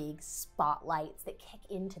big spotlights that kick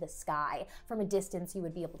into the sky. From a distance, you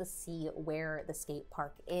would be able to see where the skate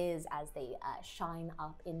park is as they shine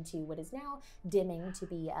up into what is now dimming to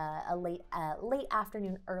be a late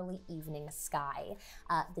afternoon, early evening sky.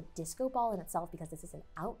 The disco ball in itself, because this is an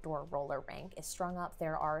outdoor roller rink, is strung up.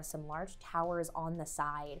 There are some large towers on the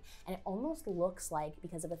side, and it almost looks like,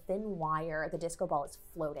 because of a thin wire, the disco ball is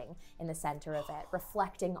floating in the center of it,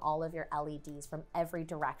 reflecting all of your LEDs from every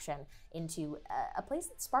direction into a place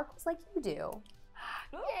that sparkles like you do.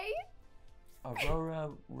 Yay!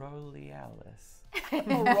 Aurora Rolealis.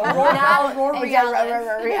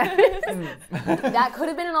 That could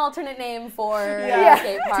have been an alternate name for Yeah.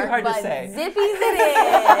 skate park, Too hard to but say. Zippies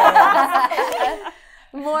it is.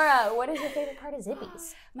 Maura, what is your favorite part of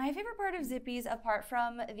Zippies? My favorite part of Zippies, apart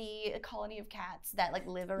from the colony of cats that like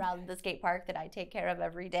live around the skate park that I take care of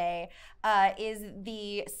every day, is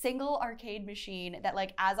the single arcade machine that,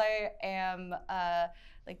 like, as I am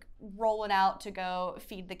like rolling out to go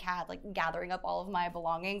feed the cat, like gathering up all of my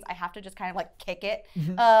belongings, I have to just kind of like kick it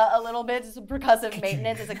a little bit. It's percussive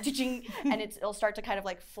maintenance. It's like ching, and it'll start to kind of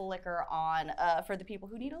like flicker on for the people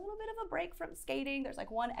who need a little bit of a break from skating. There's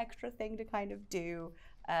like one extra thing to kind of do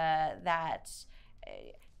that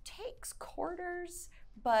takes quarters,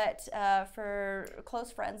 but for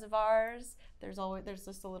close friends of ours, there's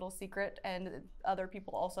just a little secret, and other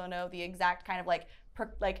people also know the exact kind of like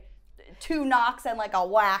 2 knocks and like a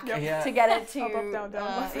whack to get it to Up,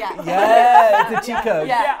 down. Yeah, it's a cheat code.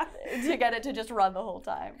 To get it to just run the whole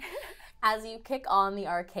time. As you kick on the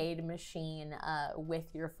arcade machine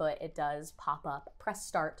with your foot, it does pop up. Press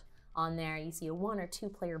start on there. You see a 1 or 2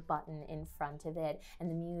 player button in front of it, and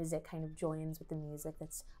the music kind of joins with the music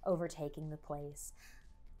that's overtaking the place.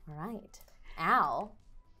 All right. Al,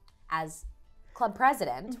 as club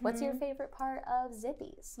president, what's your favorite part of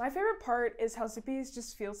Zippies? My favorite part is how Zippies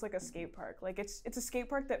just feels like a skate park. Like it's a skate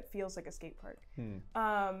park that feels like a skate park.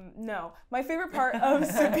 No, my favorite part of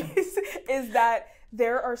Zippies is that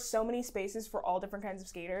there are so many spaces for all different kinds of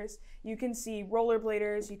skaters. You can see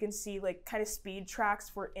rollerbladers, you can see like kind of speed tracks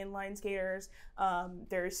for inline skaters. I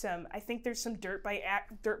think there's some dirt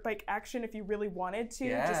bike action if you really wanted to,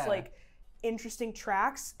 just like interesting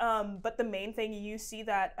tracks. But the main thing, you see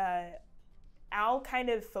that Al kind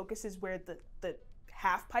of focuses where the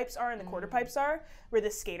half pipes are and the quarter pipes are, where the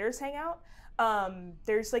skaters hang out.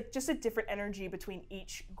 There's like just a different energy between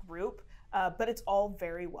each group, but it's all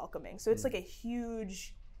very welcoming. So it's like a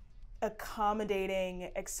huge,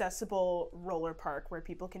 accommodating, accessible roller park where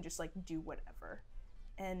people can just like do whatever.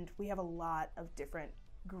 And we have a lot of different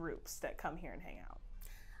groups that come here and hang out.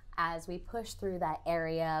 As we push through that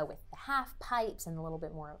area with the half pipes and a little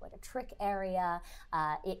bit more of like a trick area,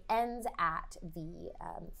 it ends at the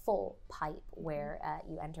full pipe where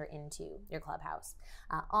you enter into your clubhouse.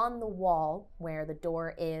 On the wall where the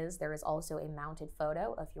door is, there is also a mounted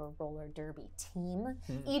photo of your roller derby team.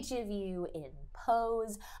 Each of you in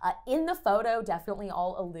pose. In the photo, definitely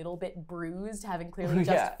all a little bit bruised, having clearly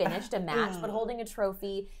just finished a match, but holding a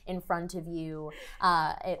trophy in front of you.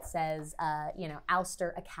 It says,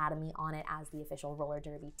 Ulster Academy on it as the official roller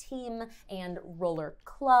derby team, and roller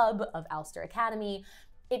club of Ulster Academy.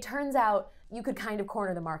 It turns out you could kind of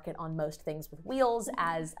corner the market on most things with wheels,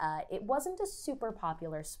 as it wasn't a super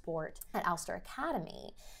popular sport at Ulster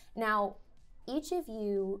Academy. Now, each of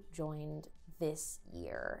you joined this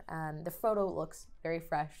year. The photo looks very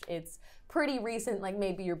fresh. It's pretty recent, like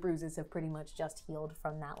maybe your bruises have pretty much just healed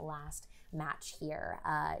from that last match here.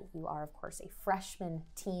 You are, of course, a freshman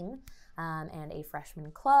team and a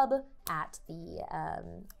freshman club at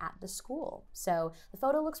the school. So the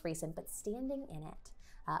photo looks recent, but standing in it,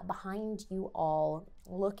 behind you all,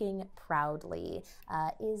 looking proudly,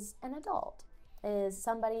 is an adult. Is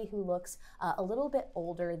somebody who looks a little bit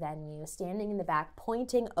older than you, standing in the back,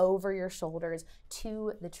 pointing over your shoulders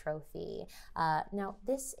to the trophy. Now,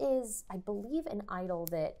 this is, I believe, an idol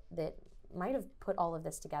that might have put all of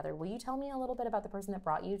this together. Will you tell me a little bit about the person that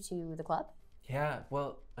brought you to the club? Yeah,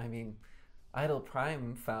 well, I mean, Idol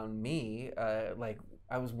Prime found me, like,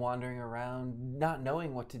 I was wandering around not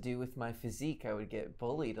knowing what to do with my physique. I would get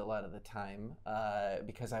bullied a lot of the time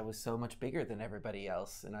because I was so much bigger than everybody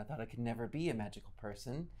else, and I thought I could never be a magical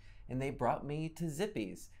person. And they brought me to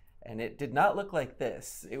Zippy's, and it did not look like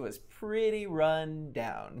this. It was pretty run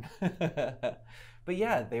down. But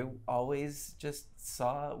yeah, they always just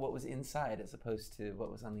saw what was inside as opposed to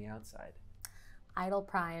what was on the outside. Idol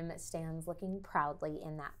Prime stands looking proudly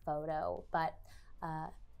in that photo, but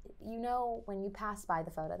you know when you pass by the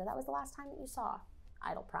photo that was the last time that you saw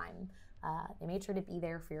Idol Prime. They made sure to be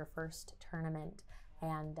there for your first tournament,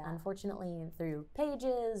 and unfortunately through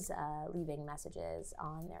pages, leaving messages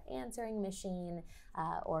on their answering machine,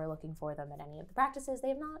 or looking for them at any of the practices, they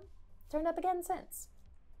have not turned up again since.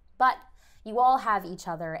 But you all have each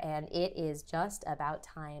other, and it is just about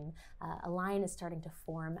time. A line is starting to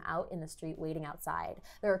form out in the street, waiting outside.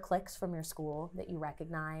 There are cliques from your school that you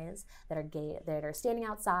recognize that are standing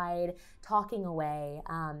outside, talking away.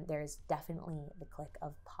 There's definitely the clique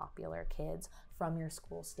of popular kids from your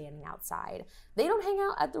school standing outside. They don't hang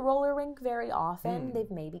out at the roller rink very often. They've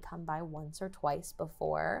maybe come by once or twice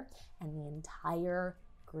before, and the entire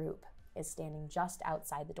group is standing just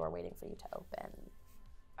outside the door waiting for you to open.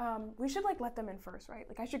 We should like let them in first, right?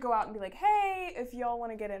 Like I should go out and be like, hey, if y'all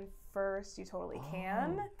want to get in first, you totally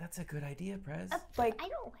can. That's a good idea, Prez. Like, I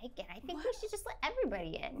don't like it. I think we should just let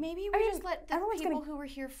everybody in. Maybe we just let the people who were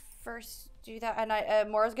here first do that.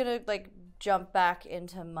 And Maura's gonna like jump back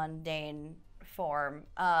into mundane form.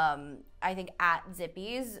 I think at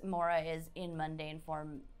Zippy's, Maura is in mundane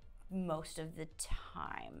form most of the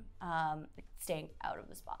time, staying out of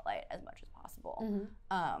the spotlight as much as possible.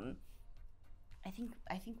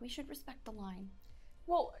 I think we should respect the line.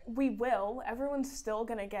 Well, we will. Everyone's still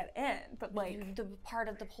gonna get in, but like the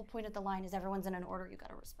whole point of the line is everyone's in an order. You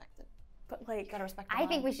gotta respect it. But like, you gotta respect the I line.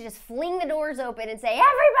 think we should just fling the doors open and say,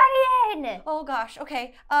 everybody in! Oh gosh,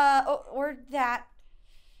 okay. Or that.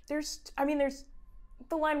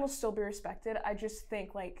 The line will still be respected. I just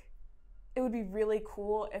think like it would be really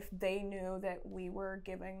cool if they knew that we were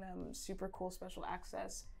giving them super cool special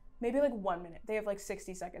access. Maybe like 1 minute. They have like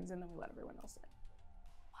 60 seconds and then we let everyone else in.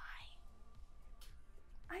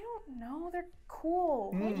 I don't know. They're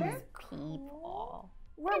cool. They're people.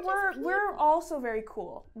 We're also very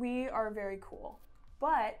cool. We are very cool.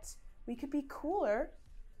 But we could be cooler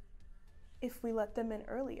if we let them in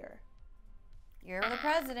earlier. You're the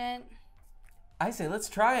president. I say let's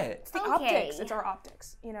try it. It's the optics. It's our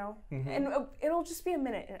optics, you know? And it'll just be a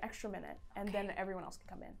minute, an extra minute, and then everyone else can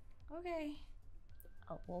come in. Okay.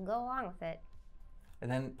 Oh, we'll go along with it. And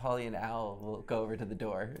then Polly and Al will go over to the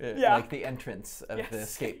door, like the entrance of the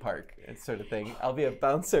skate park, sort of thing. I'll be a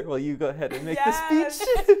bouncer while you go ahead and make the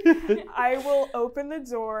speech. I will open the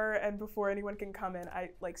door, and before anyone can come in, I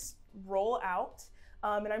like roll out,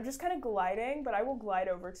 and I'm just kind of gliding, but I will glide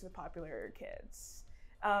over to the popular kids.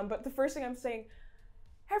 But the first thing I'm saying,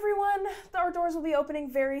 everyone, our doors will be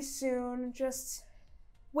opening very soon. Just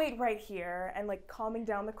wait right here, and like calming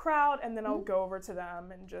down the crowd, and then I'll go over to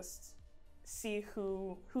them and just see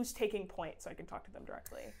who's taking point so I can talk to them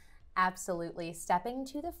directly. Absolutely. Stepping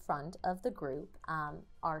to the front of the group,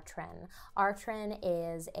 Artrin. Artrin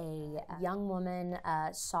is a young woman,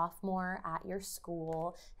 sophomore at your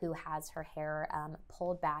school, who has her hair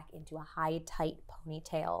pulled back into a high, tight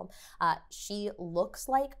ponytail. She looks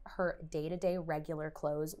like her day-to-day regular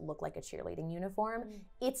clothes look like a cheerleading uniform.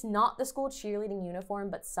 It's not the school cheerleading uniform,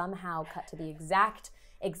 but somehow cut to the exact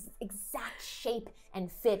shape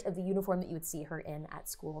and fit of the uniform that you would see her in at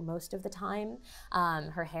school most of the time.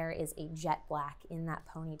 Her hair is a jet black in that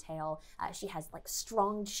ponytail. She has like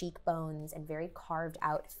strong cheekbones and very carved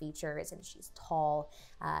out features, and she's tall,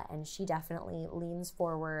 and she definitely leans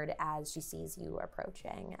forward as she sees you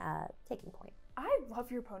approaching, taking point. I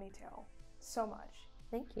love your ponytail so much.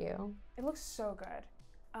 Thank you. It looks so good.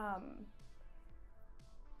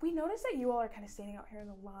 We noticed that you all are kind of standing out here in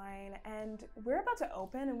the line, and we're about to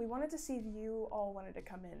open, and we wanted to see if you all wanted to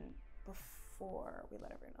come in before we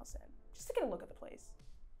let everyone else in, just to get a look at the place.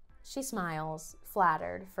 She smiles,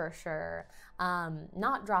 flattered for sure,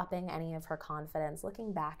 not dropping any of her confidence,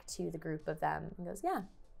 looking back to the group of them and goes, yeah,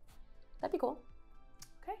 that'd be cool.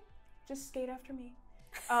 Okay, just skate after me.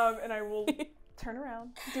 And I will turn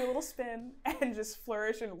around, do a little spin, and just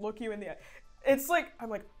flourish and look you in the eye. It's like, I'm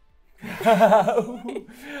like,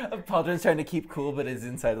 Pauldron's trying to keep cool, but is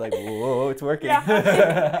inside like, whoa, it's working.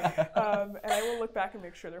 Yeah. And I will look back and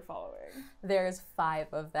make sure they're following. There's 5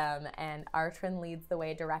 of them, and Artrin leads the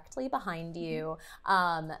way directly behind you,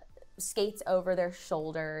 skates over their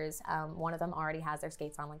shoulders. One of them already has their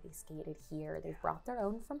skates on, like they skated here. They've brought their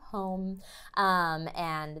own from home,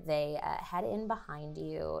 and they head in behind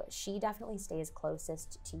you. She definitely stays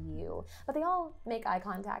closest to you, but they all make eye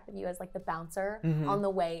contact with you as like the bouncer on the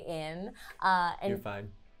way in. And You're fine.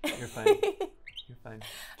 You're fine. You're fine.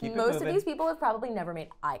 Keep most it of moving. these people have probably never made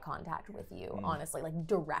eye contact with you, honestly, like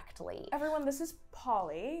directly. Everyone, this is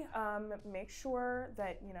Polly. Make sure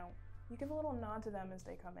that, you give a little nod to them as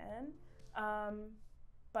they come in.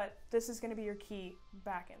 But this is going to be your key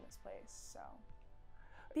back in this place, so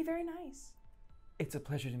be very nice. It's a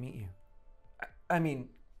pleasure to meet you. I mean,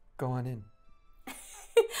 go on in.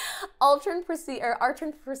 Artrin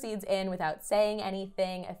proceeds in without saying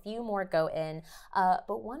anything. A few more go in,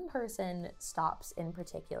 but one person stops in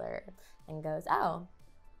particular and goes, oh,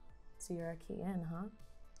 so you're a key in,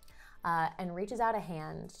 huh? And reaches out a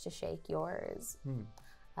hand to shake yours.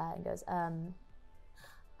 And goes,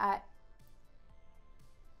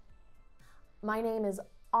 my name is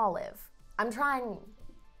Olive. I'm trying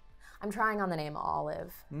on the name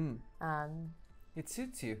Olive. It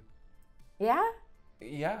suits you. Yeah?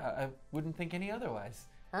 Yeah, I wouldn't think any otherwise.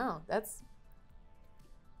 Oh, that's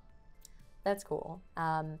cool.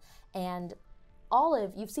 And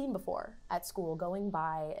Olive, you've seen before at school, going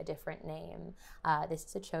by a different name. This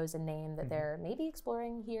is a chosen name that they're maybe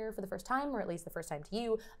exploring here for the first time, or at least the first time to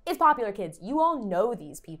you. It's Popular Kids. You all know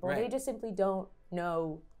these people. Right. They just simply don't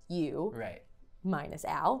know you. Right. Minus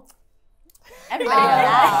Al. Everybody knows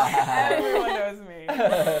that. Everyone knows me.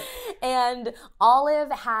 And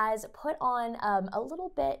Olive has put on a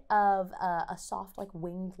little bit of a soft, like,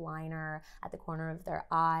 winged liner at the corner of their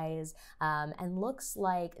eyes, and looks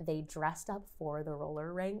like they dressed up for the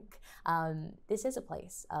roller rink. This is a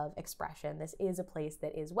place of expression. This is a place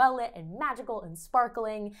that is well lit and magical and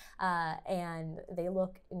sparkling, and they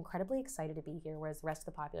look incredibly excited to be here, whereas the rest of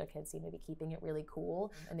the Popular Kids seem to be keeping it really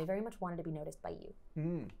cool, and they very much wanted to be noticed by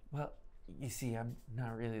you. Well, you see, I'm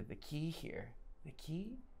not really the key here. The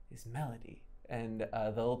key is melody. And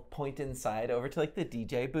they'll point inside over to like the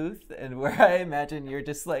DJ booth, and where I imagine you're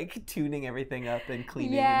just like tuning everything up and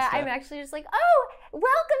cleaning and Yeah, stuff. I'm actually just like, oh,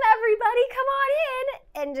 welcome everybody, come on in,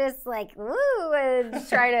 and just like, ooh, and just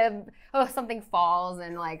try to, something falls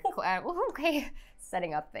and like, okay,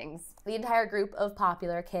 setting up things. The entire group of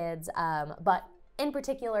Popular Kids, but in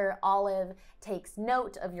particular, Olive takes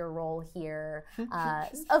note of your role here,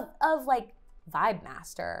 of like Vibe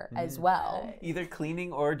Master as well. Either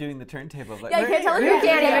cleaning or doing the turntable. Like, Yeah, you can't tell if You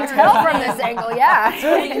can't even tell from this angle, yeah.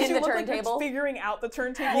 Cleaning You the look like turntable. you're figuring out the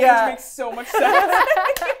turntable, Yeah. which makes so much sense.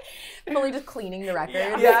 Fully just cleaning the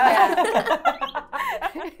record. Yeah.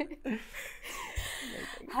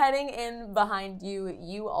 Heading in behind you,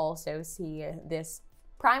 you also see this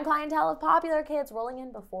prime clientele of Popular Kids rolling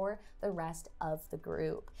in before the rest of the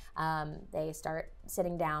group. They start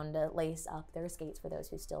sitting down to lace up their skates for those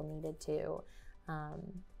who still needed to,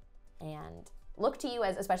 and look to you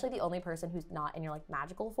as especially the only person who's not in your like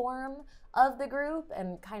magical form of the group,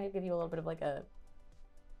 and kind of give you a little bit of like a...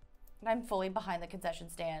 I'm fully behind the concession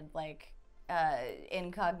stand, like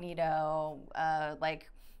incognito, like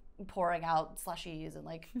pouring out slushies and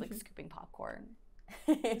like scooping popcorn.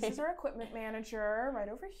 This is our equipment manager right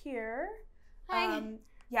over here. Hi.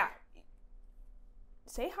 Yeah.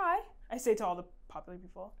 Say hi. I say to all the Popular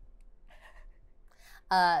people.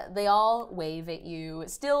 They all wave at you,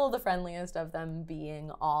 still the friendliest of them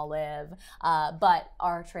being Olive, but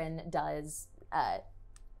Artrin does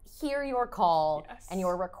hear your call Yes. and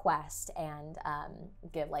your request and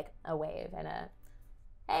give like a wave and a,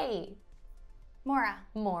 hey,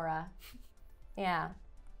 Maura. Yeah.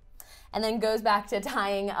 And then goes back to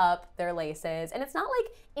tying up their laces. And it's not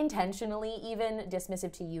like intentionally even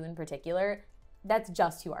dismissive to you in particular. That's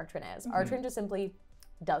just who Artrin is. Artrin just simply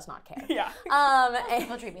does not care. Yeah. And,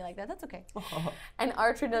 People treat me like that. That's okay. and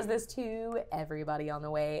Artrin does this to everybody on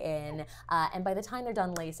the way in. And by the time they're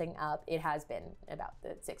done lacing up, it has been about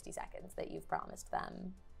the 60 seconds that you've promised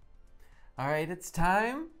them. All right, it's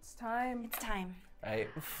time. It's time. It's time. I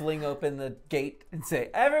fling open the gate and say,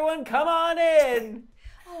 everyone come on in.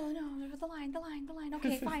 Oh no, the line.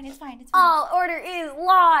 Okay, fine, it's fine. All order is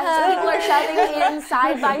lost. People are shoving in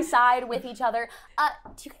side by side with each other.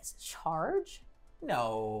 Do you guys charge?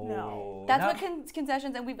 No. That's what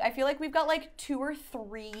concessions, and I feel like we've got like 2 or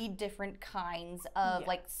 3 different kinds of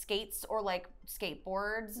like skates or like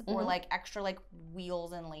skateboards or like extra like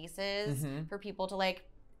wheels and laces for people to like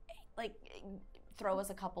throw us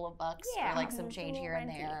a couple of bucks or like some change here and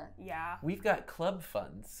there. Yeah. We've got club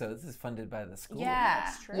funds, so this is funded by the school. Yeah.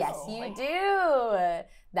 That's true. Yes, you do.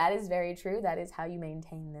 That is very true. That is how you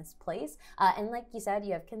maintain this place. And like you said,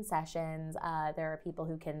 you have concessions. There are people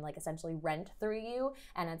who can like essentially rent through you,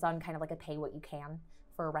 and it's on kind of like a pay what you can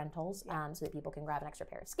for rentals, so that people can grab an extra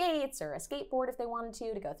pair of skates or a skateboard if they wanted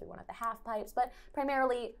to go through one of the half pipes, but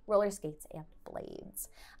primarily roller skates and blades.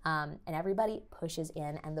 And everybody pushes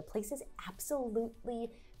in, and the place is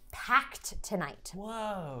absolutely packed tonight.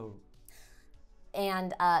 Whoa.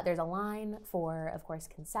 And there's a line for, of course,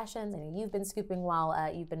 concessions. I know you've been scooping while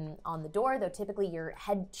you've been on the door, though typically you're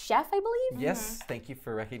head chef, I believe? Yes, thank you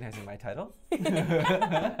for recognizing my title.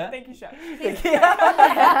 Thank you, Chef.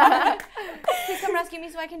 Please come rescue me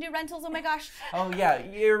so I can do rentals. Oh my gosh. Oh yeah,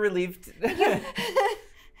 you're relieved.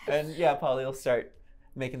 And yeah, Polly will start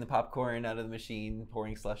making the popcorn out of the machine,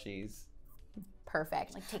 pouring slushies.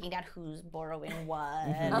 Perfect. Like taking down who's borrowing what.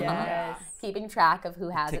 Yes. Keeping track of who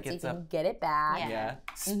has it so you Tickets can up. get it back. Yeah.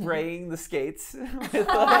 Spraying the skates with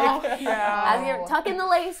like, As you're tucking the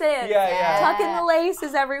laces. Yeah. Tucking the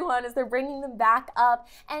laces, everyone, as they're bringing them back up.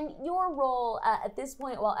 And your role at this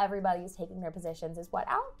point, while everybody's taking their positions, is what,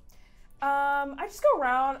 Al? I just go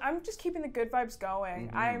around. I'm just keeping the good vibes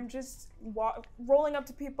going. I'm just rolling up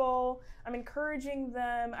to people. I'm encouraging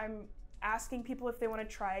them. I'm asking people if they want to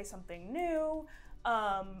try something new.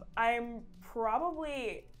 I'm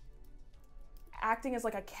probably acting as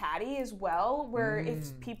like a caddy as well, where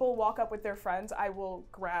if people walk up with their friends, I will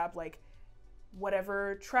grab like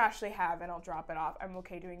whatever trash they have and I'll drop it off. I'm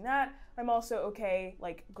okay doing that. I'm also okay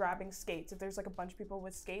like grabbing skates. If there's like a bunch of people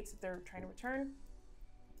with skates that they're trying to return,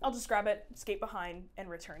 I'll just grab it, skate behind, and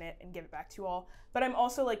return it and give it back to you all. But I'm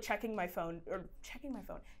also like checking my pager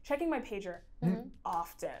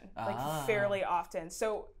often, like fairly often.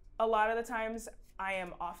 So a lot of the times I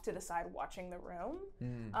am off to the side watching the room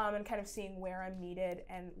and kind of seeing where I'm needed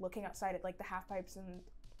and looking outside at like the half pipes and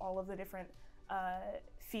all of the different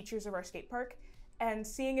features of our skate park and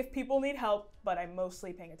seeing if people need help, but I'm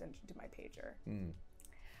mostly paying attention to my pager.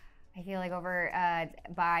 I feel like over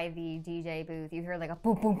by the DJ booth, you hear like a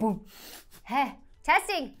boom, boom, boom. Hey,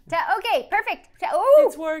 testing. Okay, perfect. Oh,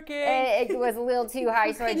 it's working. It was a little too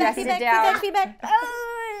high, so I adjusted it down. Feedback.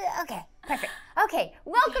 Oh, okay, perfect. Okay,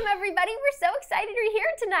 welcome everybody. We're so excited you're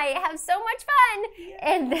here tonight. Have so much fun.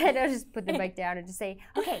 And then I'll just put the mic down and just say,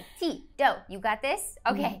 okay, T, Do, you got this?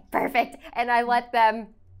 Okay, perfect. And I let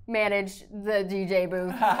them manage the DJ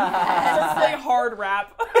booth. Just play hard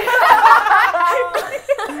rap.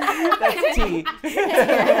 That's T.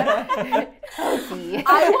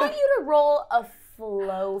 I want you to roll a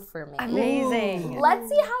flow for me. Amazing. Let's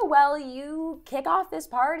see how well you kick off this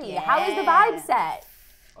party. How is the vibe set?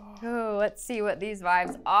 Oh, let's see what these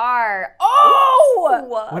vibes are.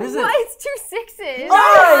 Oh! What is it? It's 2 6s.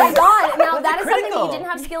 Oh my god! Now that is something that critical. you didn't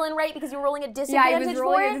have skill in, right? Because you're rolling at disadvantage for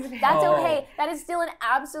rolling at it. disadvantage. That's okay. That is still an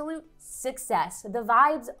absolute success. The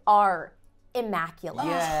vibes are immaculate.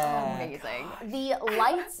 Yeah. Amazing. The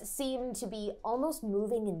lights seem to be almost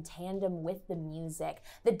moving in tandem with the music.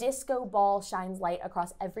 The disco ball shines light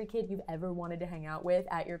across every kid you've ever wanted to hang out with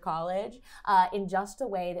at your college in just a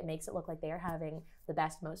way that makes it look like they are having the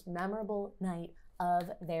best, most memorable night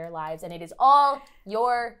of their lives. And it is all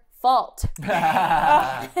your fault.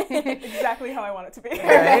 Exactly how I want it to be.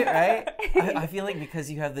 Right? I feel like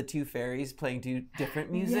because you have the 2 fairies playing 2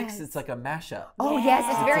 different musics, it's like a mashup. Oh yes,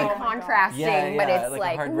 it's very Oh my God. contrasting, but it's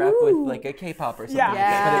like a hard rap with like a K-pop or something. Yeah. Like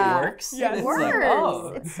that, but Yeah. it works. Yeah, and it it's works. like, oh.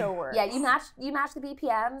 It so works. Yeah, you match the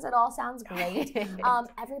BPMs. It all sounds great.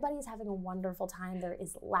 Everybody's having a wonderful time. There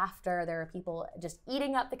is laughter. There are people just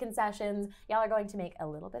eating up the concessions. Y'all are going to make a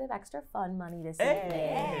little bit of extra fun money this evening.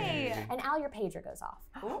 Hey. And Al, your pager goes off.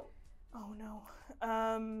 Oh no.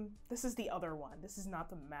 This is the other one. This is not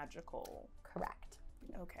the magical. Correct.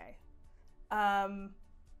 Okay.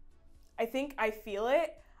 I think I feel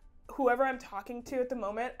it. Whoever I'm talking to at the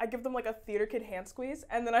moment, I give them like a theater kid hand squeeze,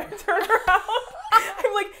 and then I turn around.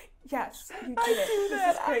 I'm like, yes, you did it.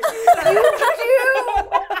 This is great.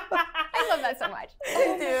 I love that so much.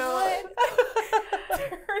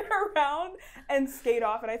 Turn around and skate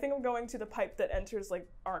off, and I think I'm I'm going to the pipe that enters like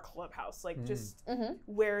our clubhouse, like just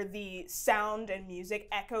where the sound and music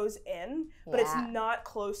echoes in, but it's not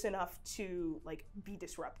close enough to like be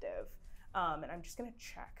disruptive. And I'm just gonna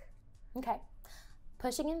check. Okay.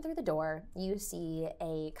 Pushing in through the door, you see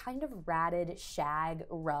a kind of ratted shag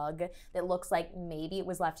rug that looks like maybe it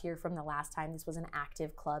was left here from the last time this was an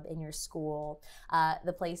active club in your school.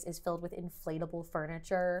 The place is filled with inflatable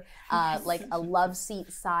furniture, like a love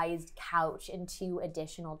seat-sized couch and 2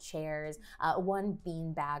 additional chairs, 1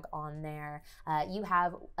 beanbag on there. You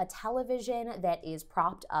have a television that is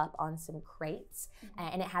propped up on some crates,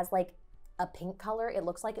 and it has like a pink color. It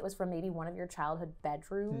looks like it was from maybe one of your childhood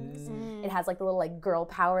bedrooms. It has like the little like girl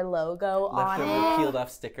power logo on it. Peeled off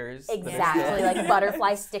stickers. Exactly, like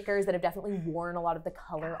butterfly stickers that have definitely worn a lot of the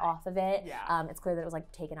color off of it. It's clear that it was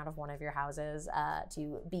like taken out of one of your houses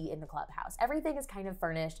to be in the clubhouse. Everything is kind of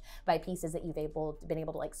furnished by pieces that you've been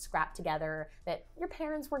able to like scrap together that your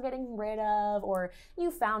parents were getting rid of or you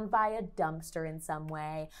found by a dumpster in some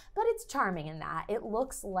way. But it's charming in that it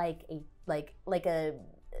looks like a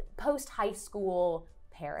post-high school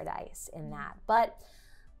paradise in that. But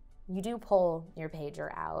you do pull your pager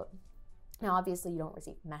out. Now, obviously, you don't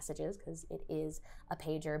receive messages because it is a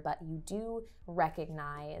pager, but you do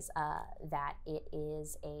recognize that it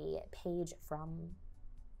is a page from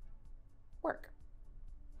work.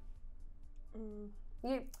 An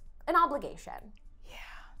obligation. Yeah.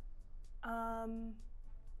 I'm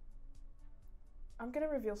gonna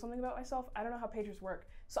reveal something about myself. I don't know how pagers work,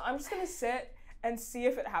 so I'm just gonna sit and see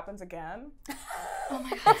if it happens again. Oh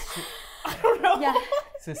my god. I don't know. Yeah.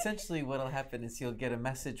 So essentially what'll happen is you'll get a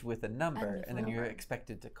message with a number and then you're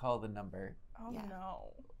expected to call the number. Oh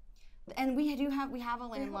no. And we have a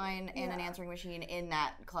landline and an answering machine in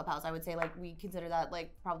that clubhouse. I would say like we consider that like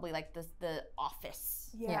probably like the office.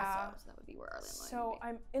 Yeah. So that would be where our landline So would be.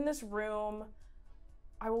 I'm in this room.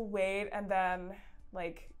 I will wait, and then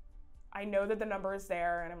like I know that the number is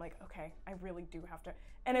there, and I'm like, okay, I really do have to.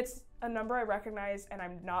 And it's a number I recognize, and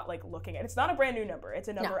I'm not like looking at. It's not a brand new number. It's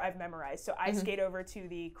a number I've memorized. So I skate over to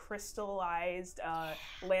the crystallized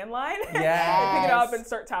landline and pick it up and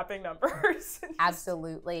start tapping numbers.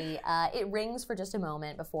 Absolutely. It rings for just a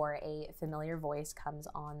moment before a familiar voice comes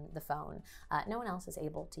on the phone. No one else is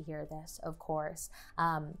able to hear this, of course,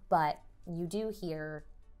 but you do hear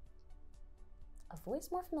a voice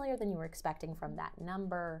more familiar than you were expecting from that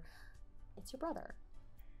number. It's your brother.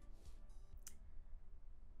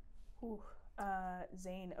 Ooh,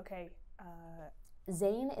 Zane, okay.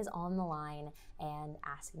 Zane is on the line and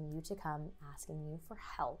asking you to come, asking you for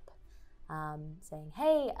help, saying,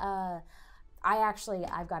 hey,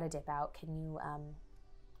 I've got to dip out. Can you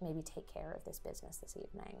maybe take care of this business this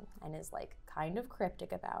evening? And is like kind of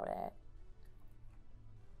cryptic about it.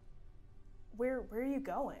 Where are you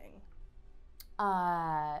going?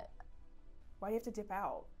 Why do you have to dip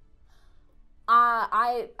out?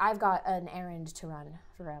 I've got an errand to run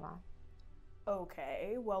for Grandma.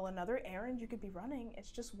 Okay, well, another errand you could be running.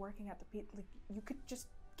 It's just working at the like you could just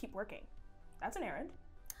keep working. That's an errand.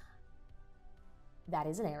 That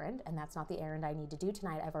is an errand, and that's not the errand I need to do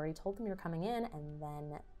tonight. I've already told them you're coming in, and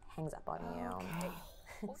then hangs up on you. Okay.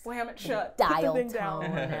 Slam it shut. Dial Put the thing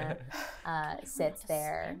tone down. sits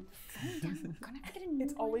there.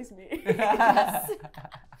 It's always me.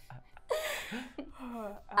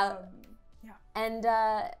 And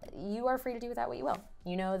you are free to do with that what you will.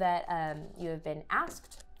 You know that you have been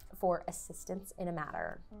asked for assistance in a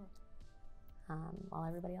matter while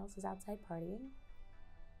everybody else is outside partying.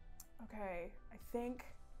 Okay, I think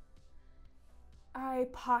I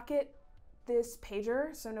pocket this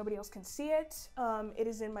pager so nobody else can see it. It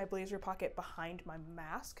is in my blazer pocket behind my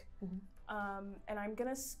mask. And I'm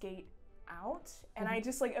gonna skate out. And I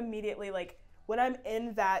just like immediately, like when I'm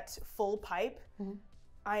in that full pipe,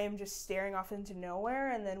 I am just staring off into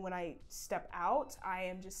nowhere, and then when I step out, I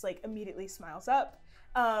am just like immediately smiles up,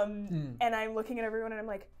 and I'm looking at everyone, and I'm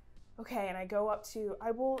like, okay, and I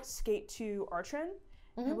will skate to Artrin,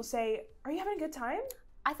 and I will say, are you having a good time?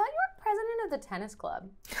 I thought you were president of the tennis club.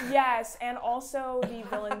 Yes, and also the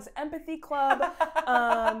Villains Empathy Club.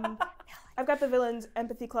 I've got the Villains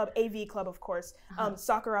Empathy Club, AV Club, of course,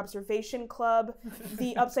 Soccer Observation Club,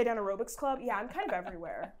 the Upside Down Aerobics Club. Yeah, I'm kind of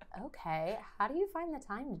everywhere. Okay, how do you find the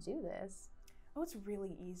time to do this? Oh, it's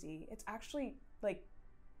really easy. It's actually, like,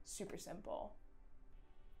 super simple.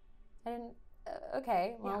 And,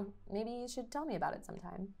 okay, well, maybe you should tell me about it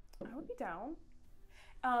sometime. I would be down.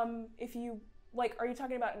 If you, like, are you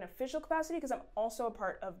talking about an official capacity? Because I'm also a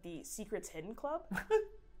part of the Secrets Hidden Club.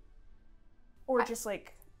 Or just,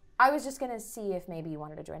 like... I was just going to see if maybe you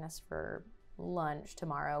wanted to join us for lunch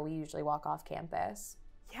tomorrow. We usually walk off campus.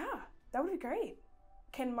 Yeah, that would be great.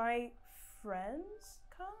 can my friends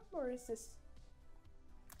come, or is this?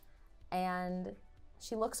 And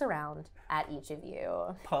she looks around at each of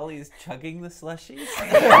you. Polly's chugging the slushies.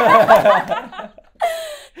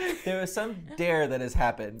 There was some dare that has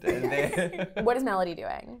happened. And What is Melody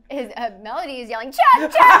doing? Melody is yelling, chug,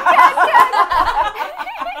 chug, chug, chug.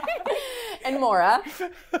 And Maura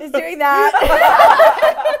Is doing that.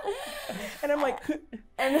 And I'm like,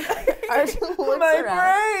 and Arjun looks my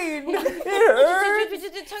around. brain! It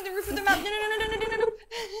hurts. Tongue the roof of the mouth. No.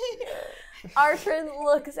 Arjun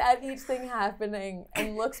looks at each thing happening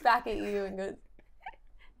and looks back at you and goes,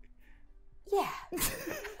 "Yeah,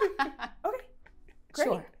 okay, great.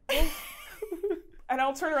 sure." And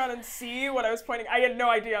I'll turn around and see what I was pointing. I had no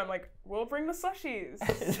idea. I'm like, we'll bring the slushies.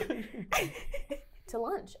 To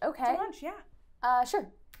lunch, okay. To lunch, yeah. Sure.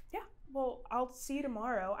 Yeah, well, I'll see you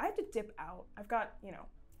tomorrow. I have to dip out. I've got,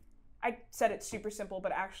 I said it's super simple,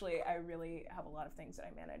 but actually I really have a lot of things that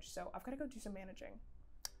I manage, so I've got to go do some managing.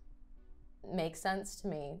 Makes sense to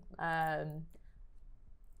me.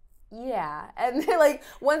 Yeah, and they're like,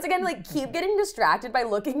 once again, like, keep getting distracted by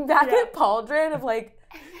looking back at Pauldron of like,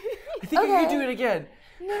 I think you can do it again.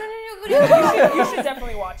 No. You should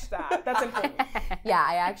definitely watch that. That's important.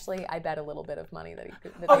 yeah, I bet a little bit of money that he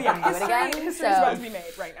could Oh they yeah, can do it again. history's about to be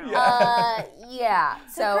made right now. Yeah.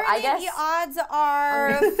 So I guess the odds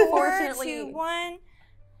are 4 unfortunately- to 1.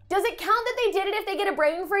 does it count that they did it if they get a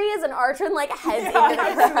brain freeze? And Archon like heads Yeah,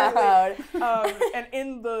 into the crowd. And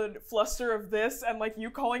in the fluster of this and like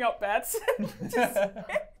you calling out bets,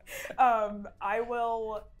 I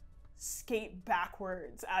will skate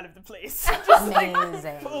backwards out of the place. Just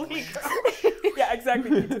Amazing. fully crouch. Yeah,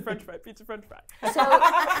 exactly. Pizza French fry. So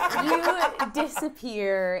you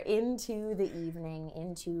disappear into the evening,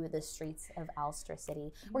 into the streets of Alstra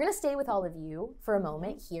City. We're gonna stay with all of you for a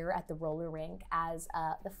moment here at the roller rink as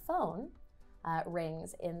the phone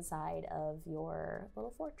rings inside of your little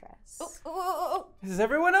fortress. Oh. Does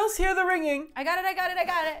everyone else hear the ringing? I got it.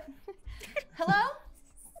 Hello?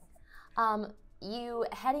 You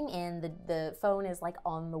heading in, the phone is like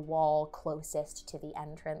on the wall closest to the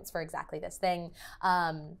entrance for exactly this thing.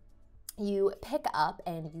 You pick up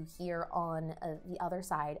and you hear on the other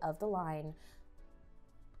side of the line,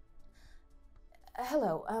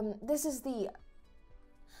 "Hello, this is the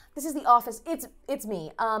office. It's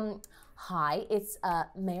me. Hi, it's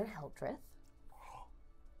Mayor Hildreth.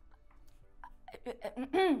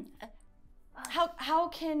 How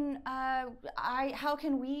can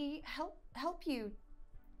we help you?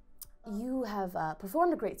 You have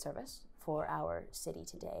performed a great service for our city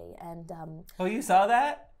today, and Oh, you saw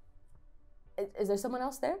that? is there someone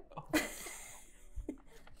else there?"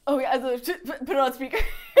 Oh yeah, put it on speaker.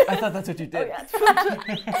 I thought that's what you did.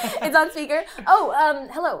 It's on speaker. Oh,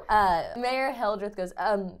 hello. Mayor Hildreth goes,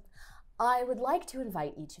 I would like to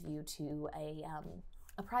invite each of you to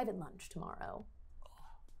a private lunch tomorrow.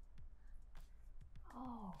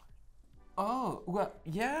 Oh, well,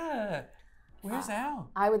 yeah. Where's Al?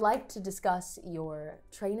 I would like to discuss your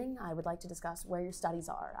training. I would like to discuss where your studies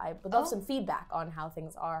are. I would love some feedback on how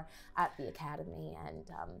things are at the academy, and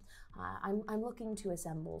I'm looking to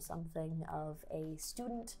assemble something of a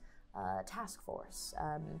student task force,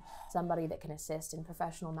 somebody that can assist in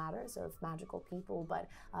professional matters of magical people, but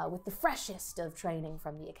with the freshest of training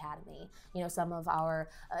from the academy. You know, some of our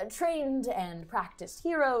trained and practiced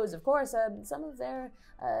heroes, of course, some of their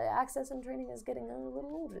access and training is getting a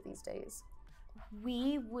little older these days.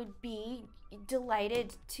 We would be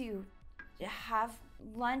delighted to have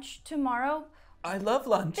lunch tomorrow. I love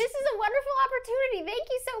lunch. This is a wonderful opportunity. Thank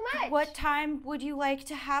you so much. What time would you like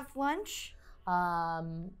to have lunch?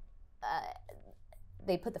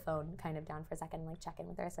 They put the phone kind of down for a second, like check in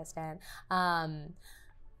with their assistant, and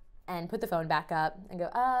put the phone back up and go,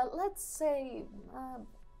 let's say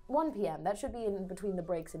 1 p.m. That should be in between the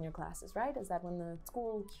breaks in your classes, right? Is that when the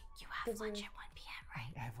school You have lunch at 1 p.m.,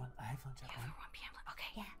 right? I have lunch at 1. 1 p.m.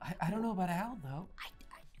 Okay. Yeah. I don't know about Al, though.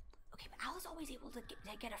 Okay, but Al is always able to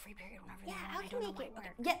get a free period whenever they want. Al I can don't know make it why.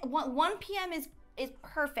 work. Okay. Yeah, 1 p.m. is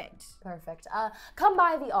perfect. Perfect. Come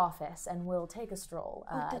by the office and we'll take a stroll.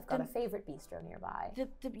 the- I've got the- a favorite bistro nearby.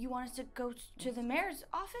 You want us to go to the mayor's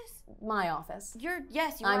office? My office.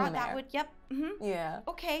 Yes, you I'm are. the That mayor. would. Yep. Mm-hmm. Yeah.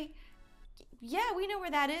 Okay. Yeah, we know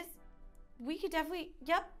where that is. We could definitely.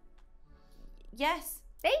 Yep. Yes.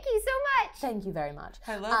 Thank you so much. Thank you very much.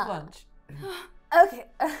 I love lunch. Okay.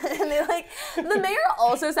 And they like, the mayor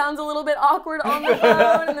also sounds a little bit awkward on the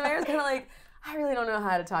phone, and the mayor's kind of like, I really don't know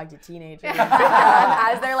how to talk to teenagers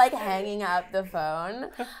as they're like hanging up the phone.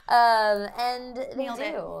 And they Nailed do.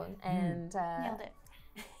 it. And Nailed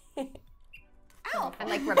it. Ow. I'm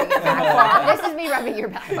like rubbing your back. This is me rubbing your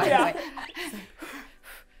back, by the way.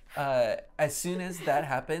 As soon as that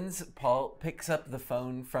happens, Paul picks up the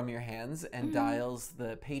phone from your hands and dials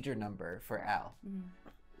the pager number for Al,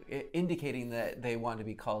 indicating that they want to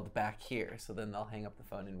be called back here. So then they'll hang up the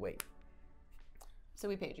phone and wait. So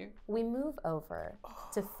we page you. We move over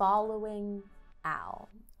to following Al.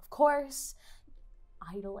 Of course,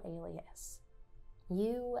 idle alias.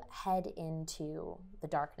 You head into the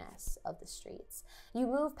darkness of the streets. You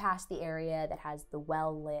move past the area that has the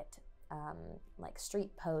well-lit like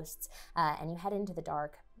street posts, and you head into the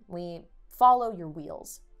dark. We follow your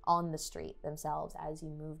wheels on the street themselves as you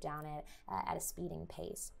move down it at a speeding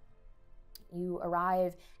pace. You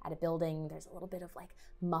arrive at a building. There's a little bit of like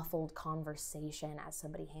muffled conversation as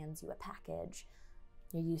somebody hands you a package.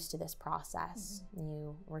 You're used to this process.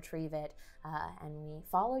 You retrieve it, and we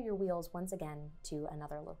follow your wheels once again to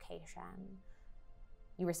another location.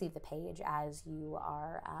 You receive the page as you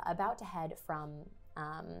are about to head from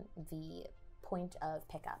the point of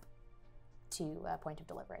pickup to a point of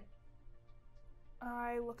delivery.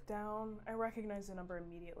 I look down. I recognize the number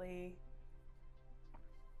immediately.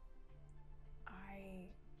 I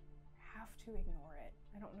have to ignore it.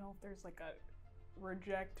 I don't know if there's like a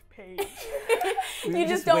reject page. You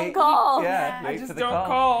just don't call. Yeah, I just don't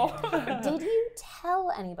call. Did you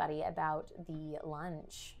tell anybody about the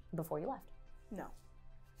lunch before you left? No.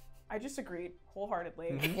 I just agreed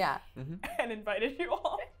wholeheartedly Yeah. and invited you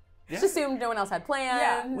all. Just assumed no one else had plans.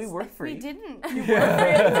 Yeah. We were free. We didn't. You were free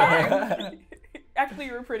at the time. Actually,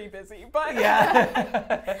 you were pretty busy, but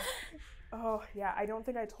Yeah. oh yeah, I don't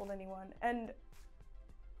think I told anyone, and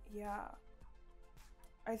yeah,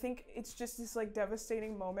 I think it's just this like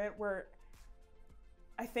devastating moment where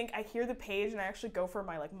I think I hear the page and I actually go for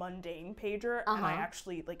my like mundane pager, and I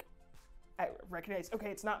actually like I recognize, okay,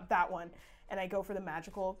 it's not that one, and I go for the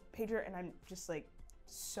magical pager, and I'm just like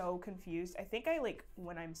so confused. I think I like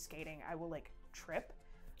when I'm skating I will like trip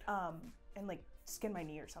and like skin my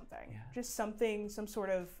knee or something. Just something, some sort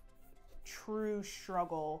of true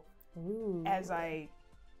struggle as I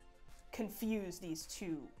confuse these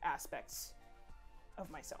two aspects of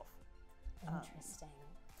myself. Interesting.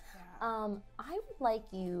 I would like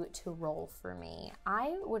you to roll for me.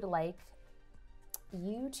 I would like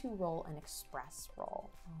you to roll an express roll.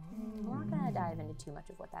 We're not going to dive into too much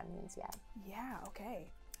of what that means yet. Yeah, okay.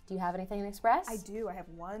 Do you have anything in express? I do. I have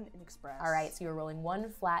one in express. All right, so you're rolling one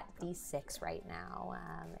flat d6 right now.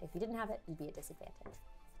 If you didn't have it, you'd be at disadvantage.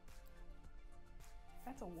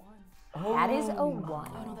 That's a 1. That is a 1.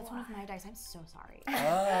 Oh no, that's one of my dice. I'm so sorry.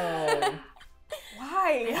 Oh.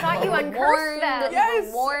 Why? I thought you uncursed them. You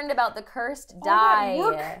were warned about the cursed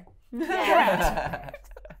die.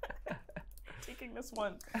 Taking this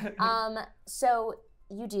one. So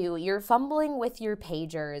you do. You're fumbling with your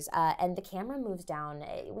pagers, and the camera moves down.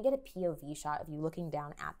 We get a POV shot of you looking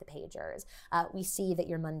down at the pagers. We see that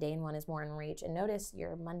your mundane one is more in reach, and notice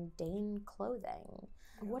your mundane clothing.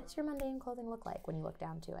 What does your mundane clothing look like when you look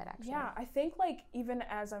down to it, actually? Yeah, I think like even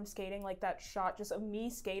as I'm skating, like that shot just of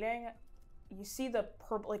me skating, you see the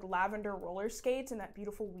purple, like lavender roller skates and that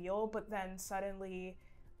beautiful wheel, but then suddenly,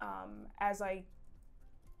 as I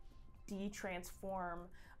de-transform,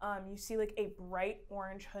 you see like a bright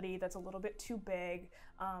orange hoodie that's a little bit too big,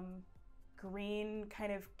 green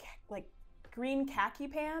kind of like green khaki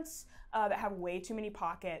pants that have way too many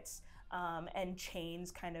pockets, and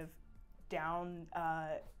chains kind of down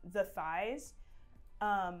the thighs.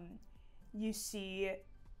 You see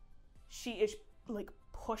she is like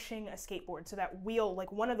pushing a skateboard, so that wheel,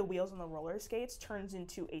 like one of the wheels on the roller skates turns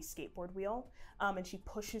into a skateboard wheel, and she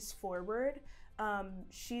pushes forward.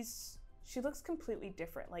 She looks completely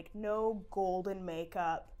different, like no golden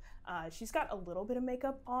makeup. She's got a little bit of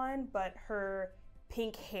makeup on, but her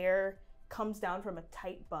pink hair comes down from a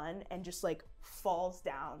tight bun and just like falls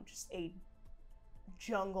down, just a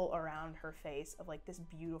jungle around her face of like this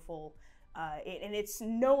beautiful, and it's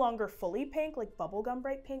no longer fully pink, like bubblegum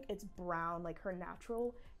bright pink, it's brown, like her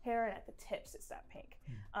natural hair, and at the tips it's that pink.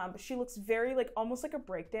 But she looks very like almost like a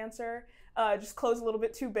breakdancer, just clothes a little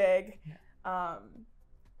bit too big.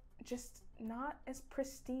 Just not as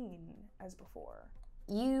pristine as before.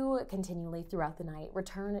 You continually throughout the night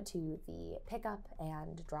return to the pickup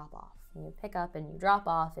and drop off. You pick up and you drop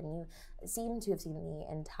off, and you seem to have seen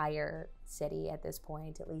the entire city at this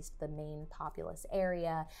point, at least the main populous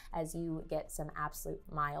area, as you get some absolute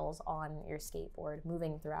miles on your skateboard,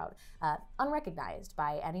 moving throughout, unrecognized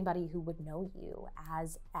by anybody who would know you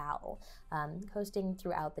as Al. Coasting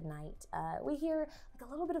throughout the night, we hear like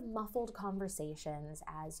a little bit of muffled conversations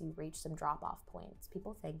as you reach some drop-off points.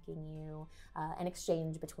 People thanking you, an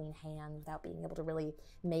exchange between hands without being able to really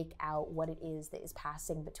make out what it is that is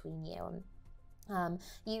passing between you.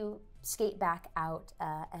 You skate back out,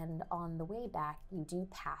 and on the way back, you do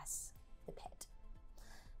pass the pit.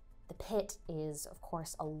 The pit is, of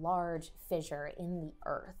course, a large fissure in the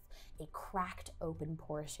earth, a cracked open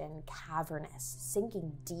portion, cavernous,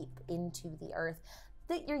 sinking deep into the earth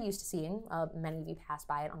that you're used to seeing. Many of you pass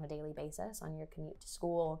by it on a daily basis on your commute to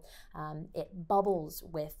school. It bubbles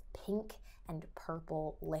with pink and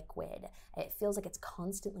purple liquid. It feels like it's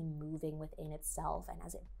constantly moving within itself, and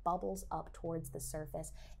as it bubbles up towards the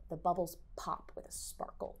surface, the bubbles pop with a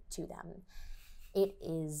sparkle to them. It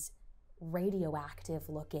is radioactive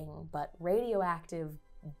looking, but radioactive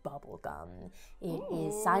bubblegum. It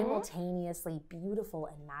is simultaneously beautiful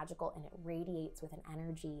and magical, and it radiates with an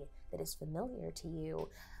energy that is familiar to you,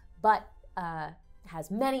 but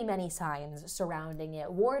has many, many signs surrounding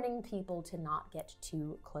it, warning people to not get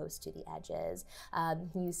too close to the edges.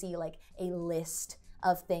 You see like a list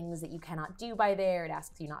of things that you cannot do by there. It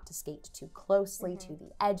asks you not to skate too closely to the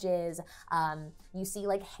edges. You see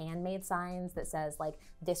like handmade signs that says like,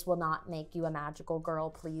 this will not make you a magical girl,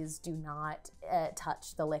 please do not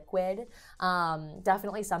touch the liquid.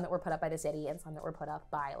 Definitely some that were put up by the city and some that were put up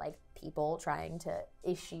by like people trying to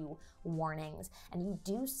issue warnings. And you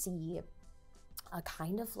do see a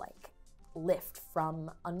kind of like lift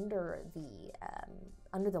from under the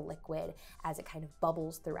liquid as it kind of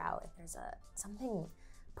bubbles throughout. And there's something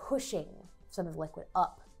pushing some of the liquid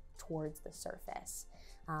up towards the surface.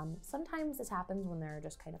 Sometimes this happens when there are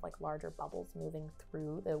just kind of like larger bubbles moving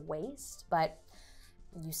through the waste, but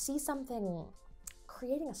you see something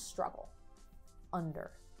creating a struggle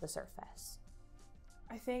under the surface.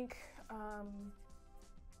 I think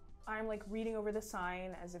I'm like reading over the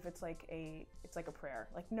sign as if it's like a prayer.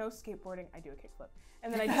 Like, no skateboarding, I do a kickflip.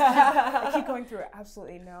 And then I just I keep going through it.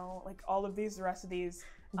 Absolutely no, like all of these, the rest of these.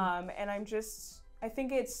 And I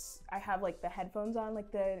think I have like the headphones on,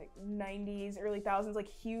 like the 90s, early 1000s, like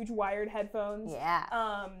huge wired headphones.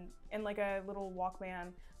 Yeah. And like a little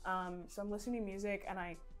Walkman. So I'm listening to music and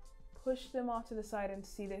I push them off to the side and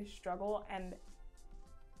see this struggle. And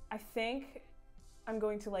I think I'm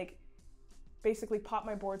going to like basically pop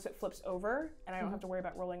my board so it flips over and I don't have to worry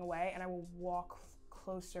about rolling away, and I will walk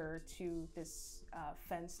closer to this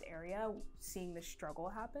fenced area, seeing this struggle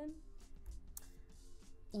happen.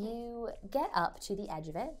 You get up to the edge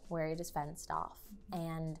of it where it is fenced off,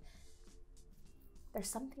 and there's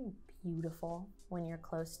something beautiful when you're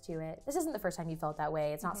close to it. This isn't the first time you felt that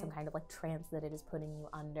way. It's not some kind of like trance that it is putting you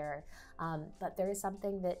under, but there is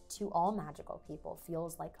something that to all magical people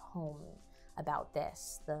feels like home about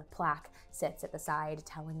this. The plaque sits at the side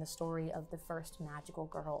telling the story of the first magical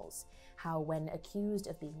girls, how when accused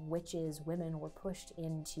of being witches, women were pushed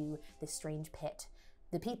into this strange pit.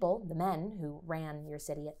 The people, the men who ran your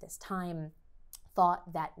city at this time,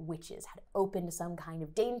 thought that witches had opened some kind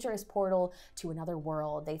of dangerous portal to another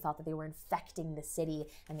world. They thought that they were infecting the city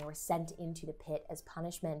and they were sent into the pit as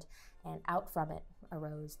punishment, and out from it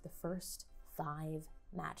arose the first 5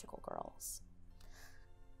 magical girls.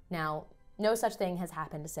 Now, no such thing has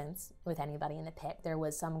happened since with anybody in the pit. There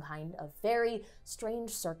was some kind of very strange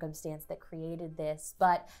circumstance that created this,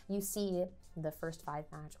 but you see the first 5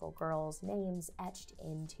 magical girls' names etched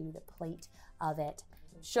into the plate of it: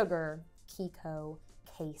 Sugar, Kiko,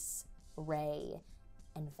 Case, Ray,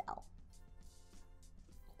 and Vel.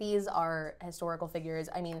 These are historical figures.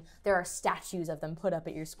 I mean, there are statues of them put up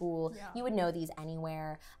at your school. Yeah. You would know these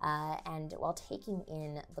anywhere. And while taking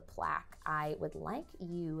in the plaque, I would like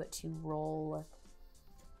you to roll.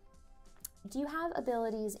 Do you have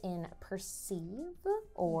abilities in perceive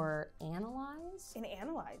or analyze? In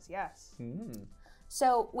analyze, yes.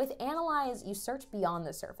 So with analyze, you search beyond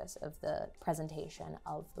the surface of the presentation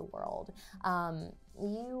of the world.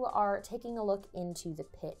 You are taking a look into the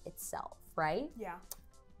pit itself, right? Yeah.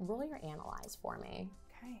 Roll your analyze for me.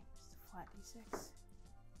 Okay, just a flat d6.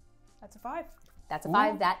 That's a 5. That's a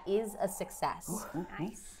 5. That is a success.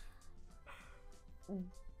 Nice.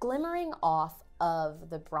 Glimmering off of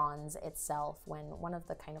the bronze itself, when one of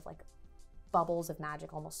the kind of like bubbles of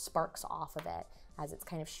magic almost sparks off of it as it's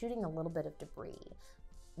kind of shooting a little bit of debris.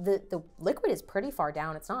 The liquid is pretty far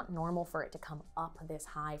down. It's not normal for it to come up this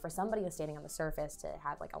high. For somebody who's standing on the surface to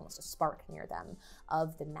have like almost a spark near them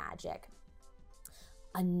of the magic.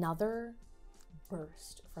 Another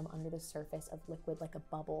burst from under the surface of liquid, like a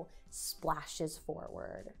bubble, splashes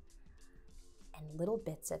forward. And little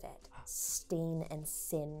bits of it stain and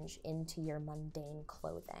singe into your mundane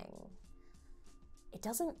clothing. It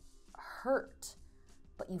doesn't hurt,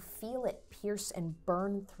 but you feel it pierce and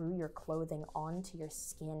burn through your clothing onto your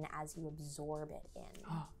skin as you absorb it in.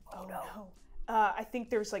 Oh no. I think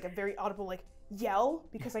there's like a very audible like yell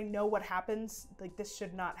because I know what happens. Like this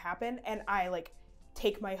should not happen, and I like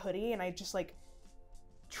take my hoodie and I just like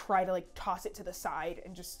try to like toss it to the side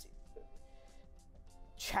and just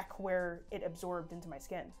check where it absorbed into my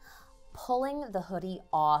skin. Pulling the hoodie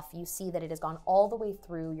off, you see that it has gone all the way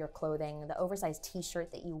through your clothing. The oversized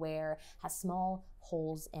t-shirt that you wear has small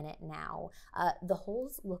holes in it now. The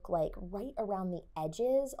holes look like right around the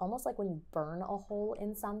edges, almost like when you burn a hole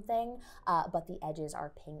in something, but the edges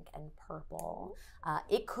are pink and purple.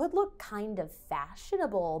 It could look kind of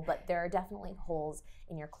fashionable, but there are definitely holes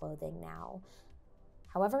in your clothing now.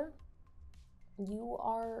 However, you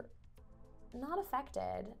are not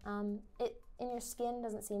affected. In your skin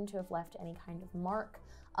doesn't seem to have left any kind of mark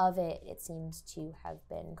of it. It seems to have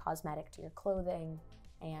been cosmetic to your clothing,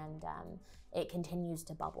 and it continues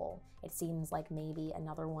to bubble. It seems like maybe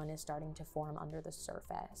another one is starting to form under the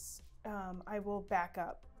surface. I will back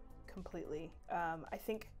up completely. I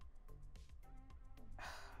think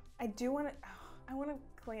I want to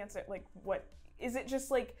glance at like what is it?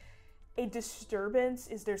 Just like a disturbance?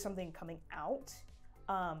 Is there something coming out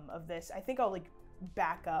of this? I think I'll like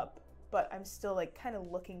back up, but I'm still like kind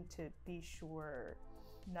of looking to be sure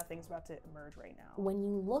nothing's about to emerge right now. When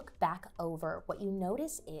you look back over, what you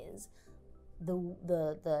notice is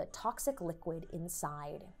the toxic liquid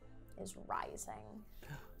inside is rising.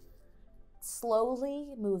 Slowly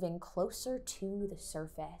moving closer to the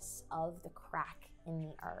surface of the crack in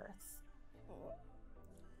the earth.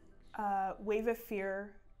 Wave of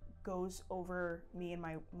fear goes over me in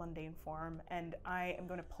my mundane form, and I am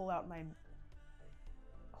going to pull out my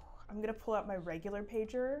regular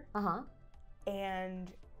pager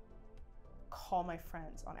and call my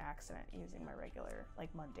friends on accident using my regular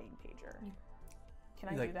like mundane pager. Can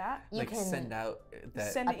I do that? You can send out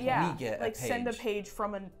that we get like a page. Send a page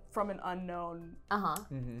from an unknown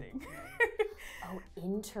thing. Oh,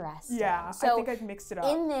 interesting. Yeah, so I think I've mixed it up.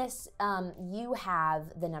 In this, you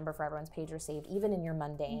have the number for everyone's pager saved, even in your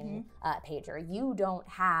mundane pager. You don't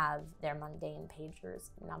have their mundane pagers,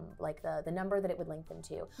 like the number that it would link them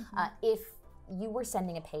to. If you were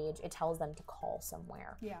sending a page, it tells them to call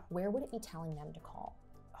somewhere. Yeah. Where would it be telling them to call?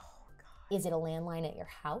 Oh, God. Is it a landline at your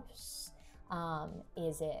house?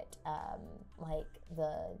 Is it like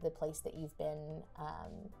the place that you've been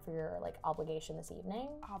for your like obligation this evening?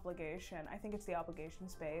 Obligation. I think it's the obligation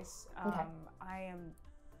space. Okay. I am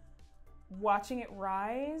watching it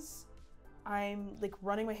rise. I'm like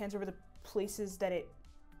running my hands over the places that it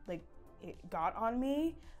got on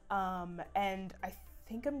me, and I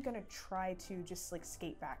think I'm gonna try to just like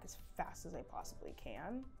skate back as fast as I possibly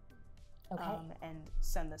can. Okay. And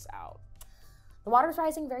send this out. The water's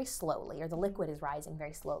rising very slowly, or the liquid is rising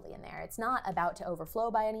very slowly in there. It's not about to overflow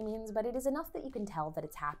by any means, but it is enough that you can tell that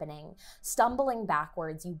it's happening. Stumbling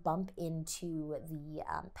backwards, you bump into the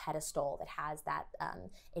pedestal that has that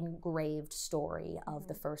engraved story of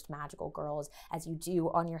the first magical girls. As you do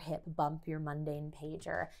on your hip, bump your mundane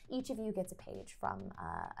pager. Each of you gets a page from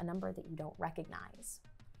a number that you don't recognize.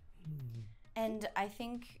 And I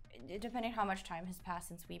think, depending how much time has passed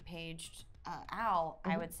since we paged Al,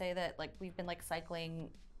 I would say that like we've been like cycling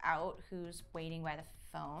out who's waiting by the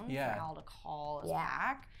phone for Al to call us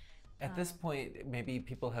back. At this point, maybe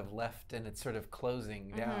people have left and it's sort of closing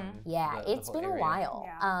down. Yeah, it's been a while.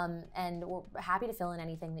 Yeah. And we're happy to fill in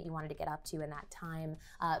anything that you wanted to get up to in that time.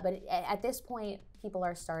 But at this point, people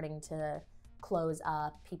are starting to close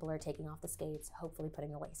up. People are taking off the skates, hopefully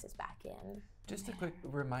putting the laces back in. Just a quick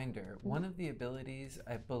reminder, one of the abilities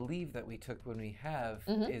I believe that we took when we have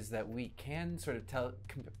is that we can sort of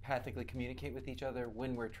telepathically communicate with each other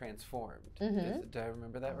when we're transformed. Did I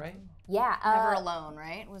remember that right? Yeah. Never alone,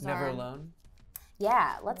 right? Was Never alone?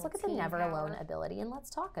 Yeah, let's look at the Never Alone ability and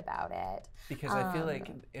let's talk about it. Because I feel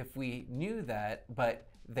like if we knew that, but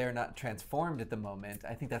they're not transformed at the moment,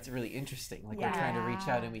 I think that's really interesting. Like we're trying to reach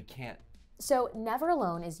out and we can't. So Never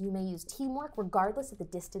Alone is you may use teamwork regardless of the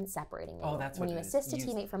distance separating you. Oh, that's when what you it is. assist a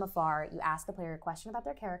teammate from afar, you ask the player a question about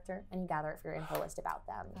their character and you gather it for your info list about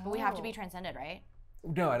them. But we have to be transcended, right?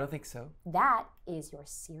 No, I don't think so. That is your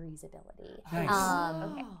series ability.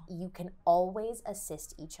 Nice. You can always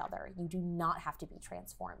assist each other. You do not have to be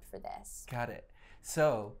transformed for this. Got it.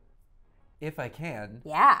 So, if I can,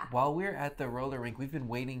 while we're at the roller rink, we've been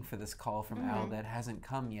waiting for this call from Al that hasn't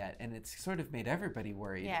come yet, and it's sort of made everybody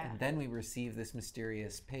worried. Yeah. And then we receive this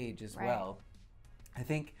mysterious page as well. I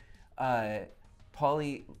think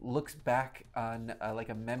Polly looks back on like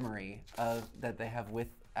a memory of that they have with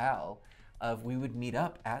Al. Of we would meet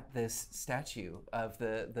up at this statue of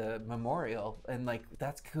the memorial, and like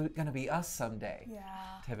that's gonna be us someday,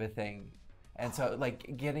 type of thing. And so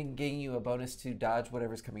like getting you a bonus to dodge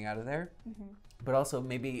whatever's coming out of there, but also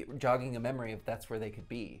maybe jogging a memory if that's where they could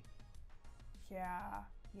be. Yeah,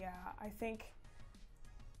 I think.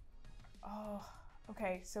 Oh,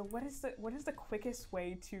 okay. So what is the quickest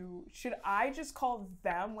way to? Should I just call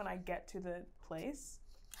them when I get to the place?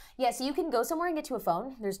 Yeah, so you can go somewhere and get to a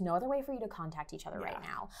phone. There's no other way for you to contact each other right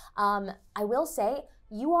now. I will say,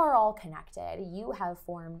 you are all connected. You have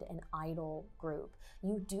formed an idol group.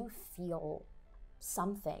 You do feel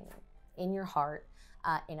something in your heart,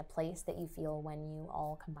 in a place that you feel when you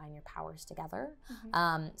all combine your powers together.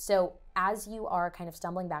 So as you are kind of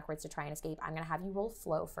stumbling backwards to try and escape, I'm gonna have you roll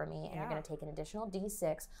flow for me, and you're gonna take an additional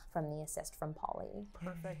D6 from the assist from Polly.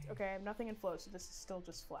 Perfect. Okay, I have nothing in flow, so this is still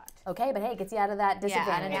just flat. Okay, but hey, it gets you out of that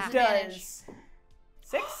disadvantage. It does.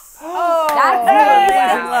 6? Oh,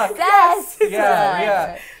 that's Yes. success!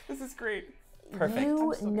 Yeah. This is great. Perfect.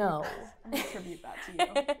 You know. I'm gonna attribute that to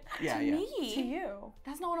you. Yeah. Me? To you.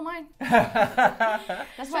 That's not one of mine.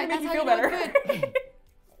 That's why make that's you how feel you look better. good.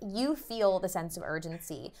 You feel the sense of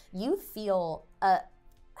urgency. You feel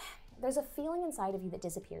there's a feeling inside of you that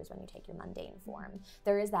disappears when you take your mundane form.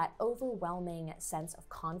 There is that overwhelming sense of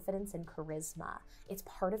confidence and charisma. It's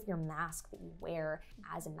part of your mask that you wear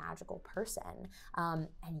as a magical person. And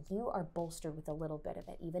you are bolstered with a little bit of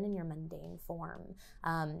it, even in your mundane form.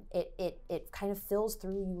 It kind of fills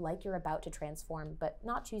through you like you're about to transform, but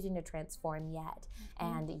not choosing to transform yet.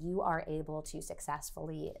 And you are able to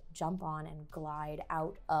successfully jump on and glide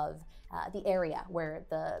out of the area where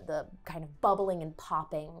the kind of bubbling and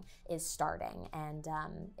popping is starting, and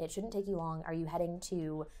it shouldn't take you long. Are you heading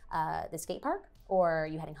to the skate park, or are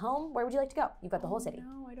you heading home? Where would you like to go? You've got the whole city.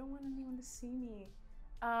 No, I don't want anyone to see me.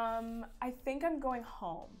 I think I'm going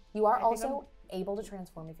home. You are also able to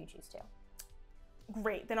transform if you choose to.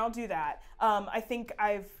 Great, then I'll do that. I think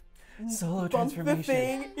I've Solo bumped the transformation.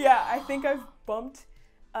 thing. Yeah, I think I've bumped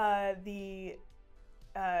the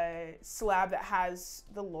slab that has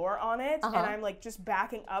the lore on it, and I'm like just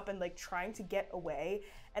backing up and like trying to get away.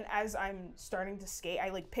 And as I'm starting to skate, I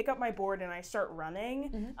like pick up my board and I start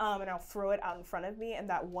running, and I'll throw it out in front of me, and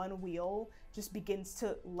that one wheel just begins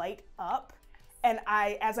to light up. And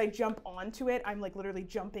as I jump onto it, I'm like literally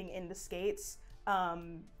jumping into skates. I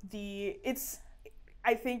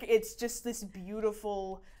think it's just this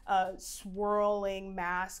beautiful swirling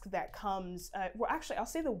mask that comes. Well, actually, I'll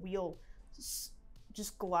say the wheel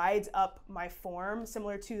just glides up my form,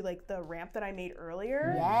 similar to like the ramp that I made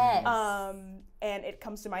earlier. Yes. And it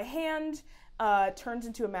comes to my hand, turns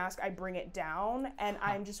into a mask. I bring it down, and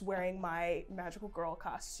I'm just wearing my magical girl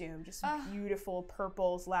costume, just beautiful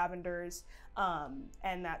purples, lavenders,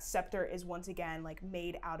 and that scepter is once again like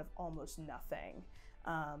made out of almost nothing.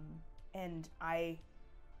 And I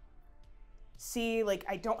see, like,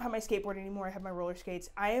 I don't have my skateboard anymore. I have my roller skates.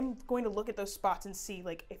 I am going to look at those spots and see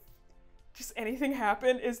like if just anything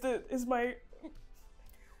happened.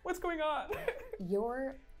 What's going on?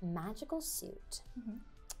 Your magical suit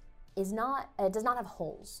does not have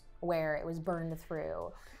holes where it was burned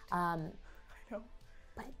through. I know.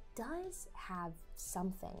 But it does have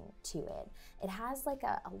something to it. It has like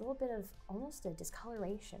a little bit of almost a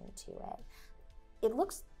discoloration to it. It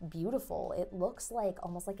looks beautiful. It looks like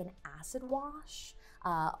almost like an acid wash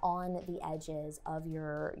on the edges of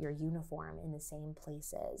your uniform in the same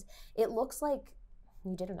places. It looks like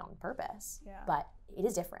you did it on purpose, but it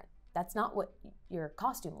is different. That's not what your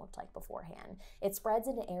costume looked like beforehand. It spreads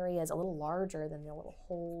into areas a little larger than the little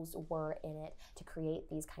holes were in it to create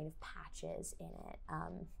these kind of patches in it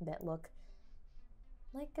that look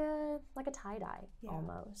like a tie-dye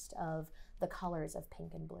almost of the colors of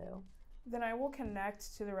pink and blue. Then I will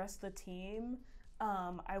connect to the rest of the team.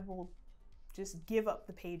 I will just give up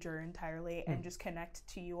the pager entirely and just connect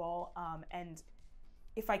to you all. And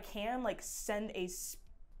if I can, like, send a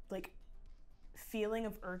like feeling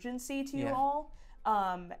of urgency to you all.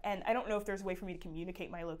 And I don't know if there's a way for me to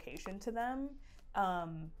communicate my location to them.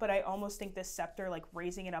 But I almost think this scepter, like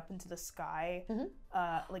raising it up into the sky,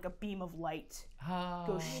 like a beam of light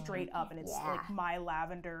goes straight up, and it's like my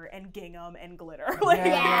lavender and gingham and glitter. Like,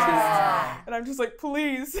 and I'm just like,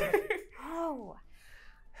 please. Oh.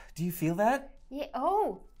 Do you feel that? Yeah.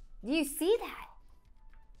 Oh, do you see that?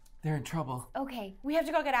 They're in trouble. Okay. We have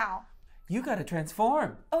to go get Al. You gotta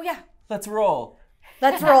transform. Oh yeah. Let's roll.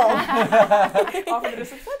 Let's roll. Off in the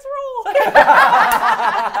distance, let's roll.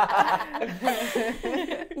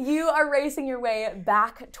 You are racing your way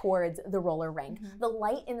back towards the roller rink. The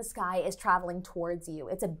light in the sky is traveling towards you.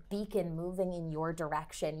 It's a beacon moving in your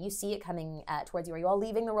direction. You see it coming towards you. Are you all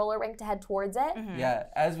leaving the roller rink to head towards it? Yeah,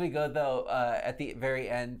 as we go though, at the very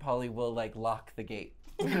end, Polly will like lock the gate.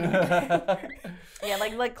 Yeah,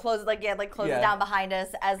 like close Yeah. it down behind us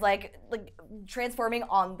as like transforming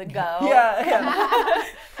on the go. Yeah.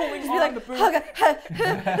 We just be like,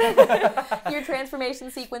 Your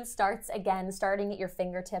transformation sequence starts again, starting at your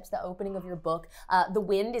fingertips, the opening of your book. The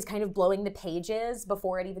wind is kind of blowing the pages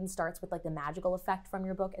before it even starts with like the magical effect from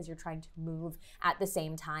your book as you're trying to move at the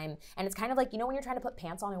same time. And it's kind of like, you know, when you're trying to put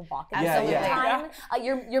pants on and walk at the same time?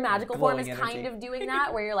 Your magical form is Glowing kind energy. of doing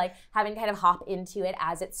that, where you're like having to kind of hop into it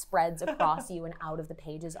as it spreads across you and out of the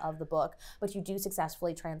pages of the book. But you do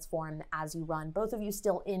successfully transform as you run, both of you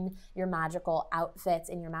still in your magical outfits,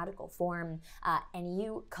 in your magical form, and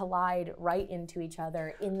you collide right into each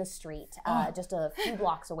other in the street, just a few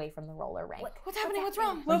blocks away from the roller rink. what's happening? What's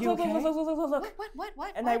wrong? Look, you look, okay? look, look, look, look, look.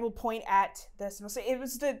 What? And I will point at this and I'll say, it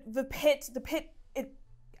was the pit.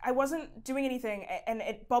 I wasn't doing anything, and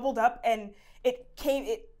it bubbled up, and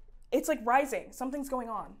it's like rising. Something's going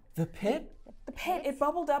on. The pit? The pit, it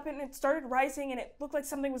bubbled up and it started rising, and it looked like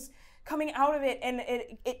something was coming out of it, and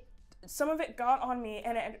some of it got on me,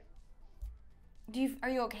 and Are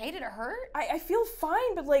you okay? Did it hurt? I feel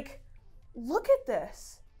fine, but like, look at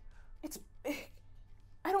this.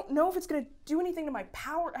 I don't know if it's gonna do anything to my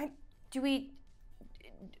power.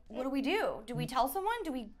 What do we do? Do we tell someone?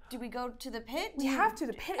 Do we go to the pit? We have to.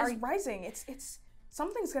 The pit is rising. It's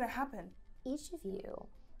something's gonna happen. Each of you,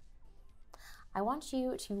 I want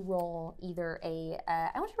you to roll either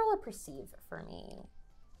I want you to roll a perceive for me.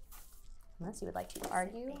 Unless you would like to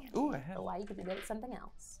argue. Ooh, I have Or why you could be good at something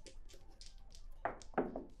else.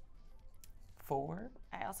 4.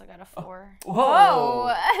 I also got a 4.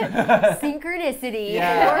 Whoa! Synchronicity.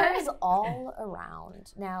 Yeah. Fours all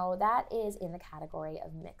around. Now that is in the category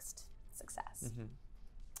of mixed success.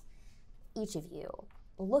 Each of you,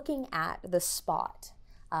 looking at the spot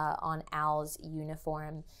on Al's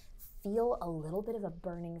uniform, feel a little bit of a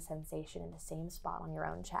burning sensation in the same spot on your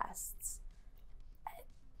own chests.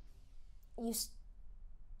 You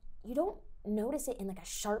don't notice it in like a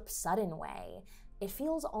sharp, sudden way. It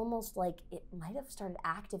feels almost like it might have started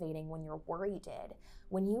activating when your worry did.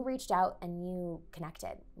 When you reached out and you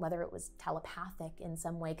connected, whether it was telepathic in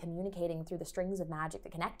some way, communicating through the strings of magic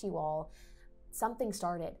that connect you all, something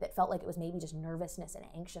started that felt like it was maybe just nervousness and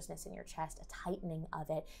anxiousness in your chest. A tightening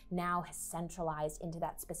of it now has centralized into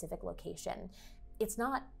that specific location. It's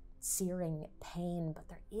not searing pain, but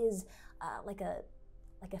there is like a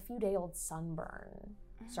few-day-old sunburn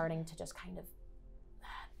starting to just kind of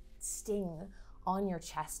sting on your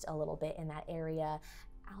chest a little bit in that area.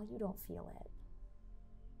 Al, you don't feel it.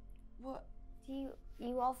 What? Do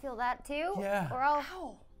you all feel that too? Yeah. Or all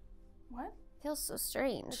Ow. What? feels so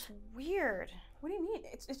strange. It's weird. What do you mean?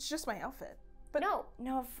 It's just my outfit. But no.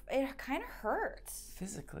 No, it kind of hurts.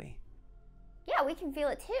 Physically. Yeah, we can feel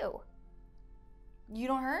it too. You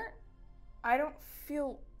don't hurt? I don't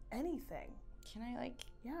feel anything. Can I like?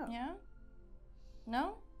 Yeah. Yeah.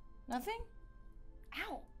 No. Nothing.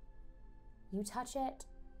 Ow. You touch it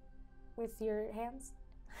with your hands?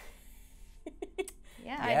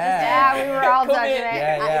 Yeah. Yeah, we were all Come touching in. it.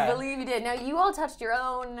 Yeah. I believe you did. Now you all touched your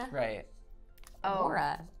own. Right.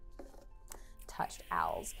 Maura touched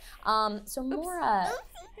Al's. So Maura,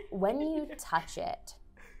 when you touch it,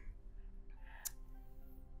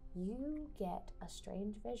 you get a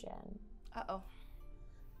strange vision. Uh-oh.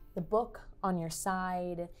 The book on your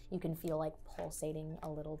side, you can feel like pulsating a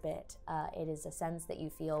little bit. It is a sense that you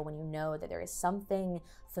feel when you know that there is something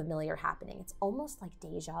familiar happening. It's almost like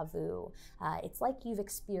deja vu. It's like you've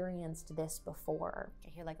experienced this before. I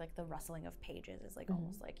hear like the rustling of pages is like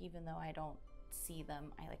almost like, even though I don't see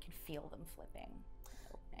them, I like can feel them flipping.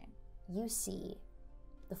 Opening. You see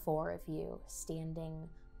the four of you standing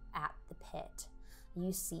at the pit.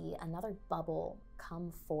 You see another bubble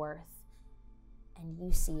come forth, and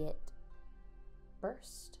you see it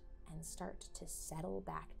burst and start to settle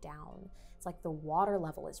back down. It's like the water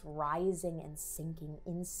level is rising and sinking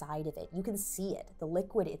inside of it. You can see it, the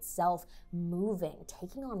liquid itself moving,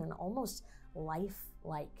 taking on an almost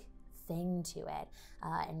lifelike thing to it.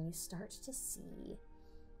 And you start to see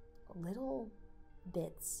little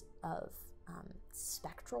bits of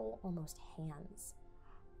spectral, almost hands,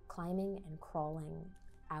 climbing and crawling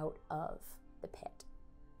out of the pit.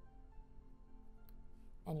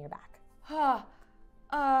 And you're back.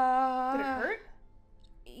 Did it hurt?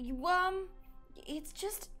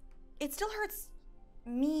 It still hurts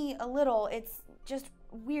me a little. It's just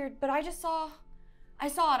weird, but I saw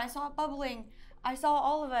it bubbling. I saw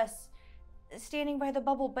all of us standing by the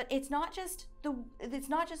bubble, but it's not just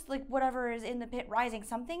like whatever is in the pit rising.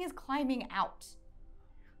 Something is climbing out.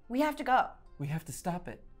 We have to go. We have to stop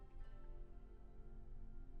it.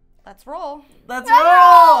 Let's roll. Let's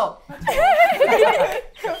roll! Wait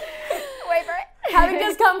for it. Having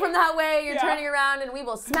just come from that way, you're turning around, and we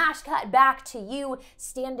will smash cut back to you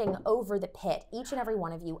standing over the pit, each and every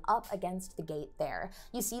one of you up against the gate there.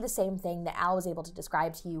 You see the same thing that Al was able to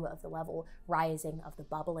describe to you of the level rising, of the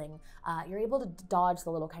bubbling. You're able to dodge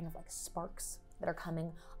the little kind of like sparks that are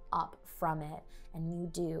coming up from it, and you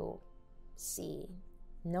do see,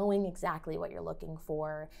 knowing exactly what you're looking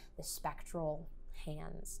for, the spectral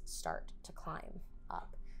hands start to climb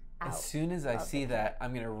up. As soon as I see that,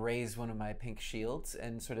 I'm going to raise one of my pink shields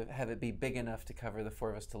and sort of have it be big enough to cover the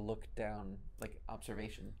four of us to look down, like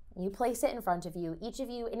observation. You place it in front of you, each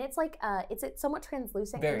of you, and it's like, it's somewhat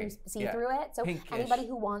translucent. Very, you see through it. So pinkish. anybody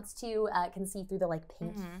who wants to can see through the like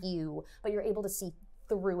pink hue, but you're able to see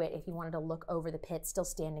through it if you wanted to look over the pit, still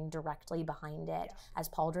standing directly behind it. As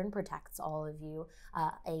Pauldron protects all of you,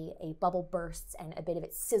 a bubble bursts and a bit of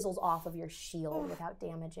it sizzles off of your shield without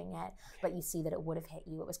damaging it, but you see that it would have hit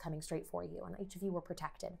you. It was coming straight for you, and each of you were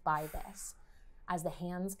protected by this. As the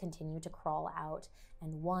hands continue to crawl out,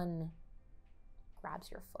 and one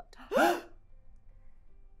grabs your foot.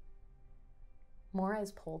 Maura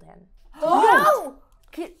is pulled in. Oh!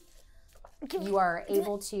 You are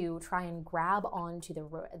able to try and grab onto the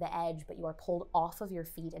edge, but you are pulled off of your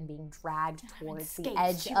feet and being dragged towards the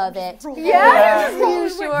edge of it. Yes, you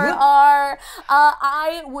sure are.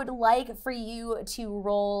 I would like for you to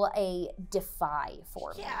roll a defy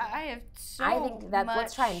for me. Yeah, I have so I think that much.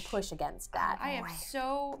 let's try and push against that. I have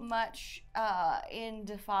so much in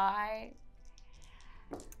defy.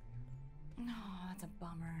 No, that's a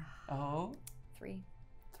bummer. Oh. 3.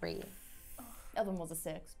 3. The other one was a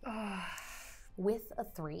 6. With a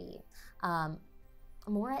 3,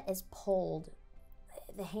 Maura is pulled.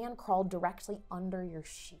 The hand crawled directly under your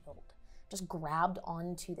shield, just grabbed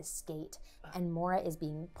onto the skate, and Maura is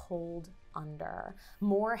being pulled under.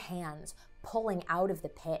 More hands pulling out of the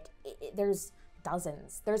pit. There's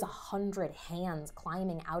dozens. There's 100 hands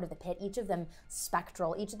climbing out of the pit, each of them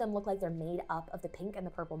spectral. Each of them look like they're made up of the pink and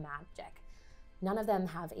the purple magic. None of them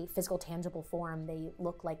have a physical, tangible form. They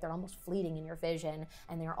look like they're almost fleeting in your vision,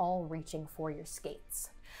 and they're all reaching for your skates.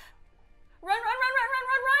 Run, run, run, run, run,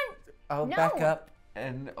 run, run! I'll back up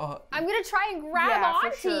and... I'm gonna try and grab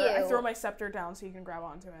onto you. I throw my scepter down so you can grab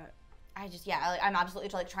onto it. I just, I'm absolutely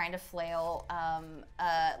like trying to flail,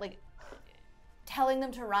 like telling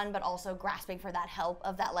them to run, but also grasping for that help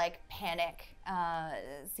of that like panic,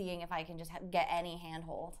 seeing if I can just get any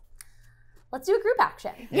handhold. Let's do a group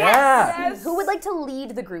action. Yes! Who would like to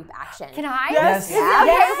lead the group action? Can I? Yes.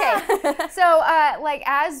 Okay. So, like,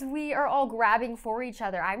 as we are all grabbing for each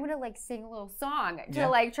other, I'm gonna like sing a little song to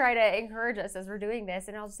like try to encourage us as we're doing this,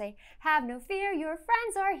 and I'll just say, "Have no fear, your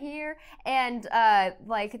friends are here," and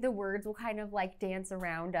like the words will kind of like dance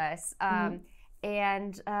around us. So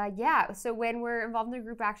when we're involved in a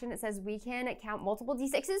group action, it says we can count multiple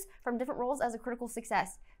d6s from different rolls as a critical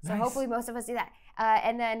success. So hopefully most of us do that,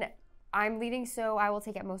 and then. I'm leading, so I will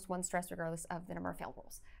take at most 1 stress regardless of the number of failed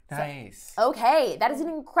rolls. Nice. Okay, that is an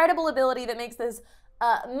incredible ability that makes this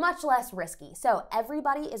much less risky. So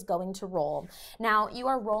everybody is going to roll. Now, you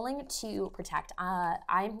are rolling to protect.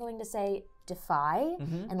 I'm going to say defy,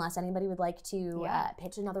 unless anybody would like to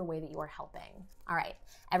pitch another way that you are helping. All right,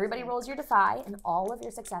 everybody rolls your defy, and all of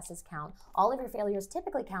your successes count. All of your failures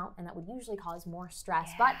typically count, and that would usually cause more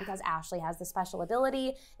stress. But because Ashley has the special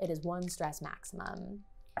ability, it is 1 stress maximum.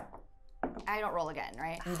 I don't roll again,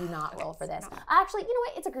 right? You do not roll for this. Actually, you know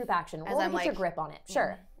what? It's a group action. Roll to get your grip on it.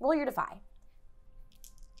 Sure. Roll your defy.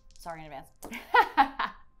 Sorry in advance.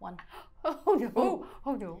 1. Oh no.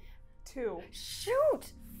 Oh no. 2.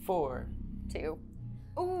 Shoot. 4. 2.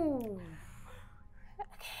 Ooh.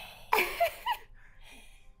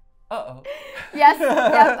 Uh-oh. Yes.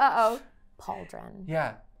 Yep. Uh-oh. Pauldron.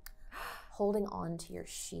 Yeah. Holding on to your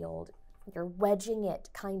shield. You're wedging it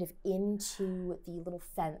kind of into the little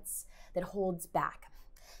fence that holds back.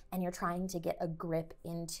 And you're trying to get a grip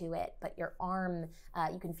into it, but your arm,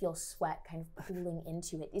 you can feel sweat kind of pooling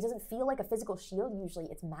into it. It doesn't feel like a physical shield usually,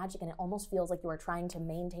 it's magic, and it almost feels like you are trying to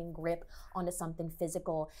maintain grip onto something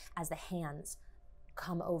physical as the hands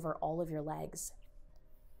come over all of your legs.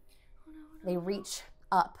 They reach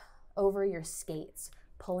up over your skates,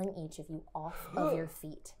 pulling each of you off of your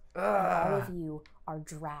feet. And all of you are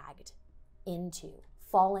dragged into,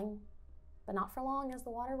 falling, but not for long as the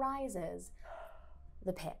water rises,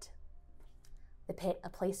 the pit. The pit, a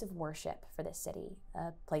place of worship for this city,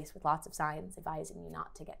 a place with lots of signs advising you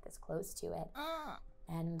not to get this close to it.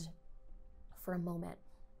 And for a moment,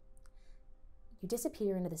 you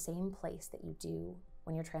disappear into the same place that you do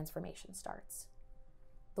when your transformation starts.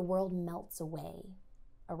 The world melts away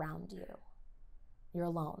around you. You're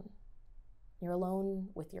alone. You're alone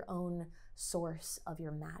with your own source of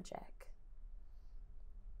your magic.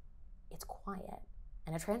 It's quiet,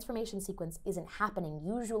 and a transformation sequence isn't happening.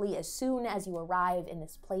 Usually, as soon as you arrive in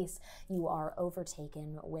this place, you are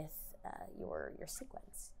overtaken with your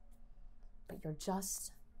sequence. But you're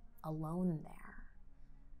just alone there.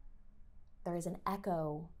 There is an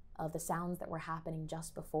echo of the sounds that were happening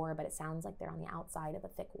just before, but it sounds like they're on the outside of a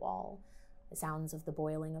thick wall. The sounds of the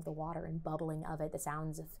boiling of the water and bubbling of it, the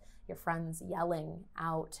sounds of your friends yelling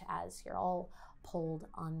out as you're all pulled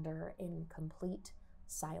under in complete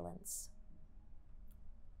silence.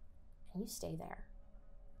 And you stay there.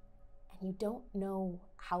 And you don't know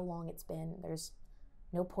how long it's been. There's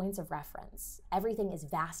no points of reference. Everything is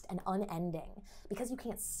vast and unending. Because you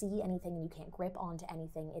can't see anything and you can't grip onto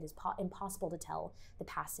anything, it is impossible to tell the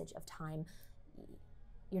passage of time.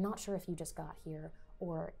 You're not sure if you just got here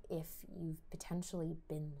or if you've potentially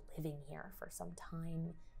been living here for some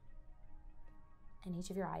time. And each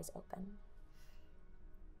of your eyes open.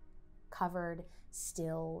 Covered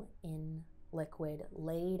still in liquid,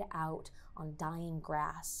 laid out on dying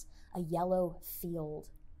grass, a yellow field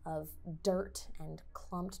of dirt and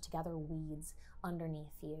clumped together weeds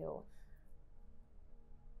underneath you.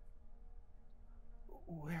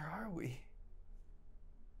 Where are we?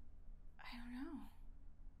 I don't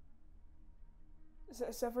know.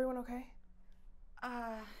 Is everyone okay?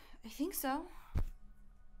 I think so.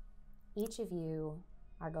 Each of you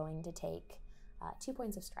are going to take 2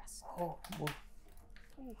 points of stress. Oh, well.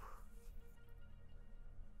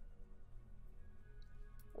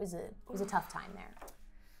 It was a tough time there.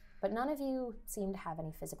 But none of you seem to have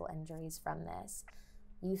any physical injuries from this.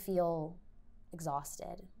 You feel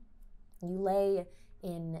exhausted. You lay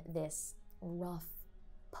in this rough,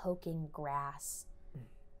 poking grass.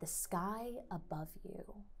 The sky above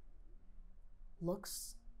you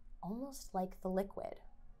looks almost like the liquid.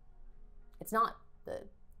 It's not the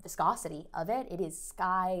viscosity of it, it is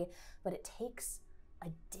sky, but it takes a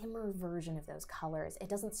dimmer version of those colors. It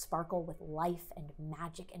doesn't sparkle with life and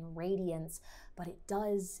magic and radiance, but it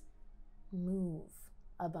does move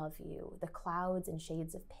above you. The clouds in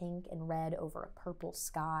shades of pink and red over a purple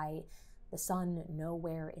sky. The sun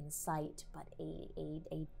nowhere in sight, but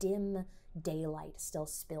a dim daylight still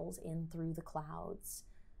spills in through the clouds.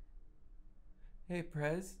 Hey,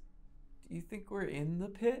 Prez, do you think we're in the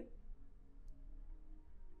pit?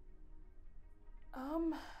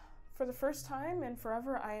 For the first time in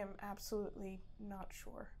forever, I am absolutely not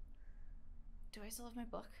sure. Do I still have my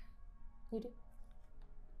book? You do.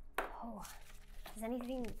 Oh, is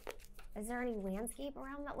there any landscape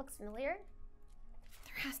around that looks familiar?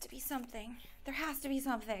 There has to be something. There has to be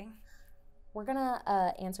something. We're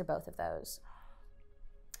gonna answer both of those.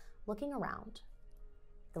 Looking around,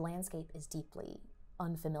 the landscape is deeply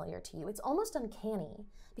unfamiliar to you. It's almost uncanny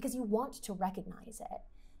because you want to recognize it.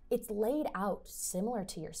 It's laid out similar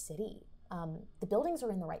to your city. The buildings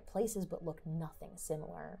are in the right places but look nothing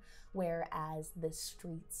similar, whereas the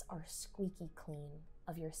streets are squeaky clean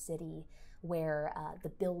of your city, where the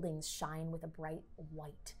buildings shine with a bright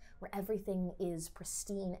white, where everything is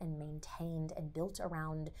pristine and maintained and built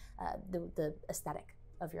around the aesthetic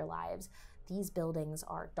of your lives. These buildings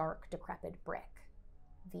are dark, decrepit brick.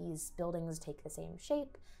 These buildings take the same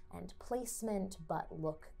shape and placement, but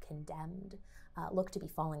look condemned, look to be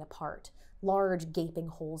falling apart. Large gaping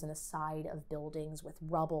holes in the side of buildings with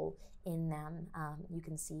rubble in them. You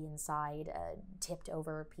can see inside tipped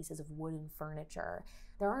over pieces of wooden furniture.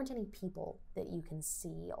 There aren't any people that you can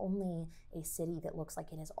see, only a city that looks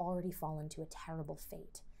like it has already fallen to a terrible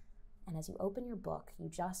fate. And as you open your book, you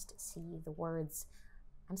just see the words,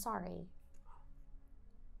 "I'm sorry,"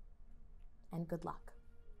 and "good luck."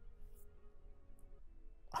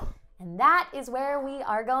 And that is where we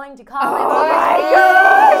are going to call it. Oh my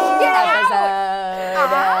gosh! Get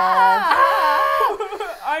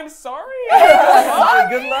I'm sorry.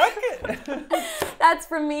 Good luck. That's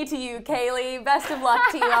from me to you, Kailey. Best of luck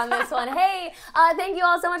to you on this one. Hey, thank you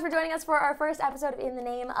all so much for joining us for our first episode of In the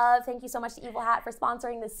Name Of. Thank you so much to Evil Hat for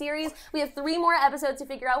sponsoring this series. We have 3 more episodes to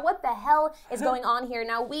figure out what the hell is going on here.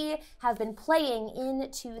 Now, we have been playing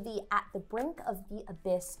into the At the Brink of the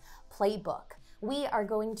Abyss playbook. We are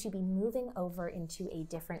going to be moving over into a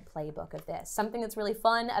different playbook of this. Something that's really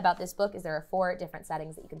fun about this book is there are 4 different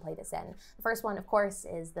settings that you can play this in. The first one, of course,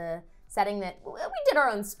 is the setting that we did our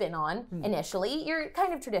own spin on initially. Your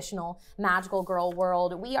kind of traditional magical girl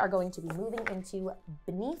world. We are going to be moving into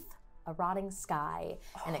Beneath a Rotting Sky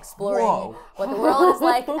and exploring what the world is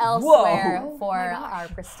like elsewhere for our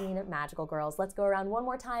pristine magical girls. Let's go around one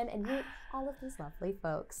more time and meet all of these lovely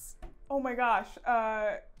folks. Oh my gosh.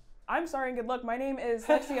 I'm I'm sorry and good luck. My name is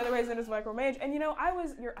Lexi, otherwise known as Micromage, and I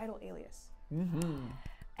was your idol alias.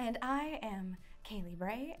 And I am Kailey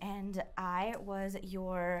Bray, and I was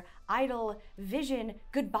your idol vision.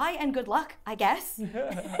 Goodbye and good luck, I guess.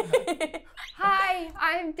 Hi,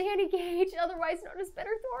 I'm Dani Gage, otherwise known as Better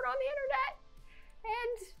Thorn on the internet.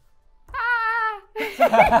 And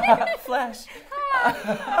Flash. and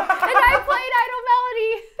I played Idol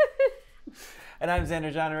Melody. And I'm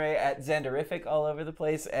Xander Jeanneret at Xanderific all over the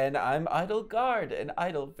place, and I'm Idol Guard, and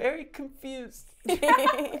Idol very confused.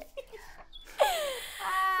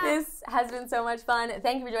 This has been so much fun.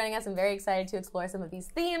 Thank you for joining us. I'm very excited to explore some of these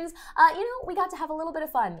themes. We got to have a little bit of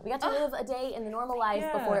fun. We got to live a day in the normal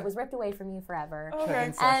life before it was ripped away from you forever.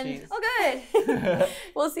 Okay. And Good.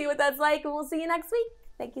 we'll see what that's like, and we'll see you next week.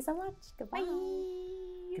 Thank you so much. Goodbye.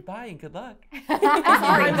 Goodbye and good luck.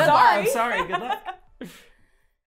 I'm sorry. I'm sorry, good luck.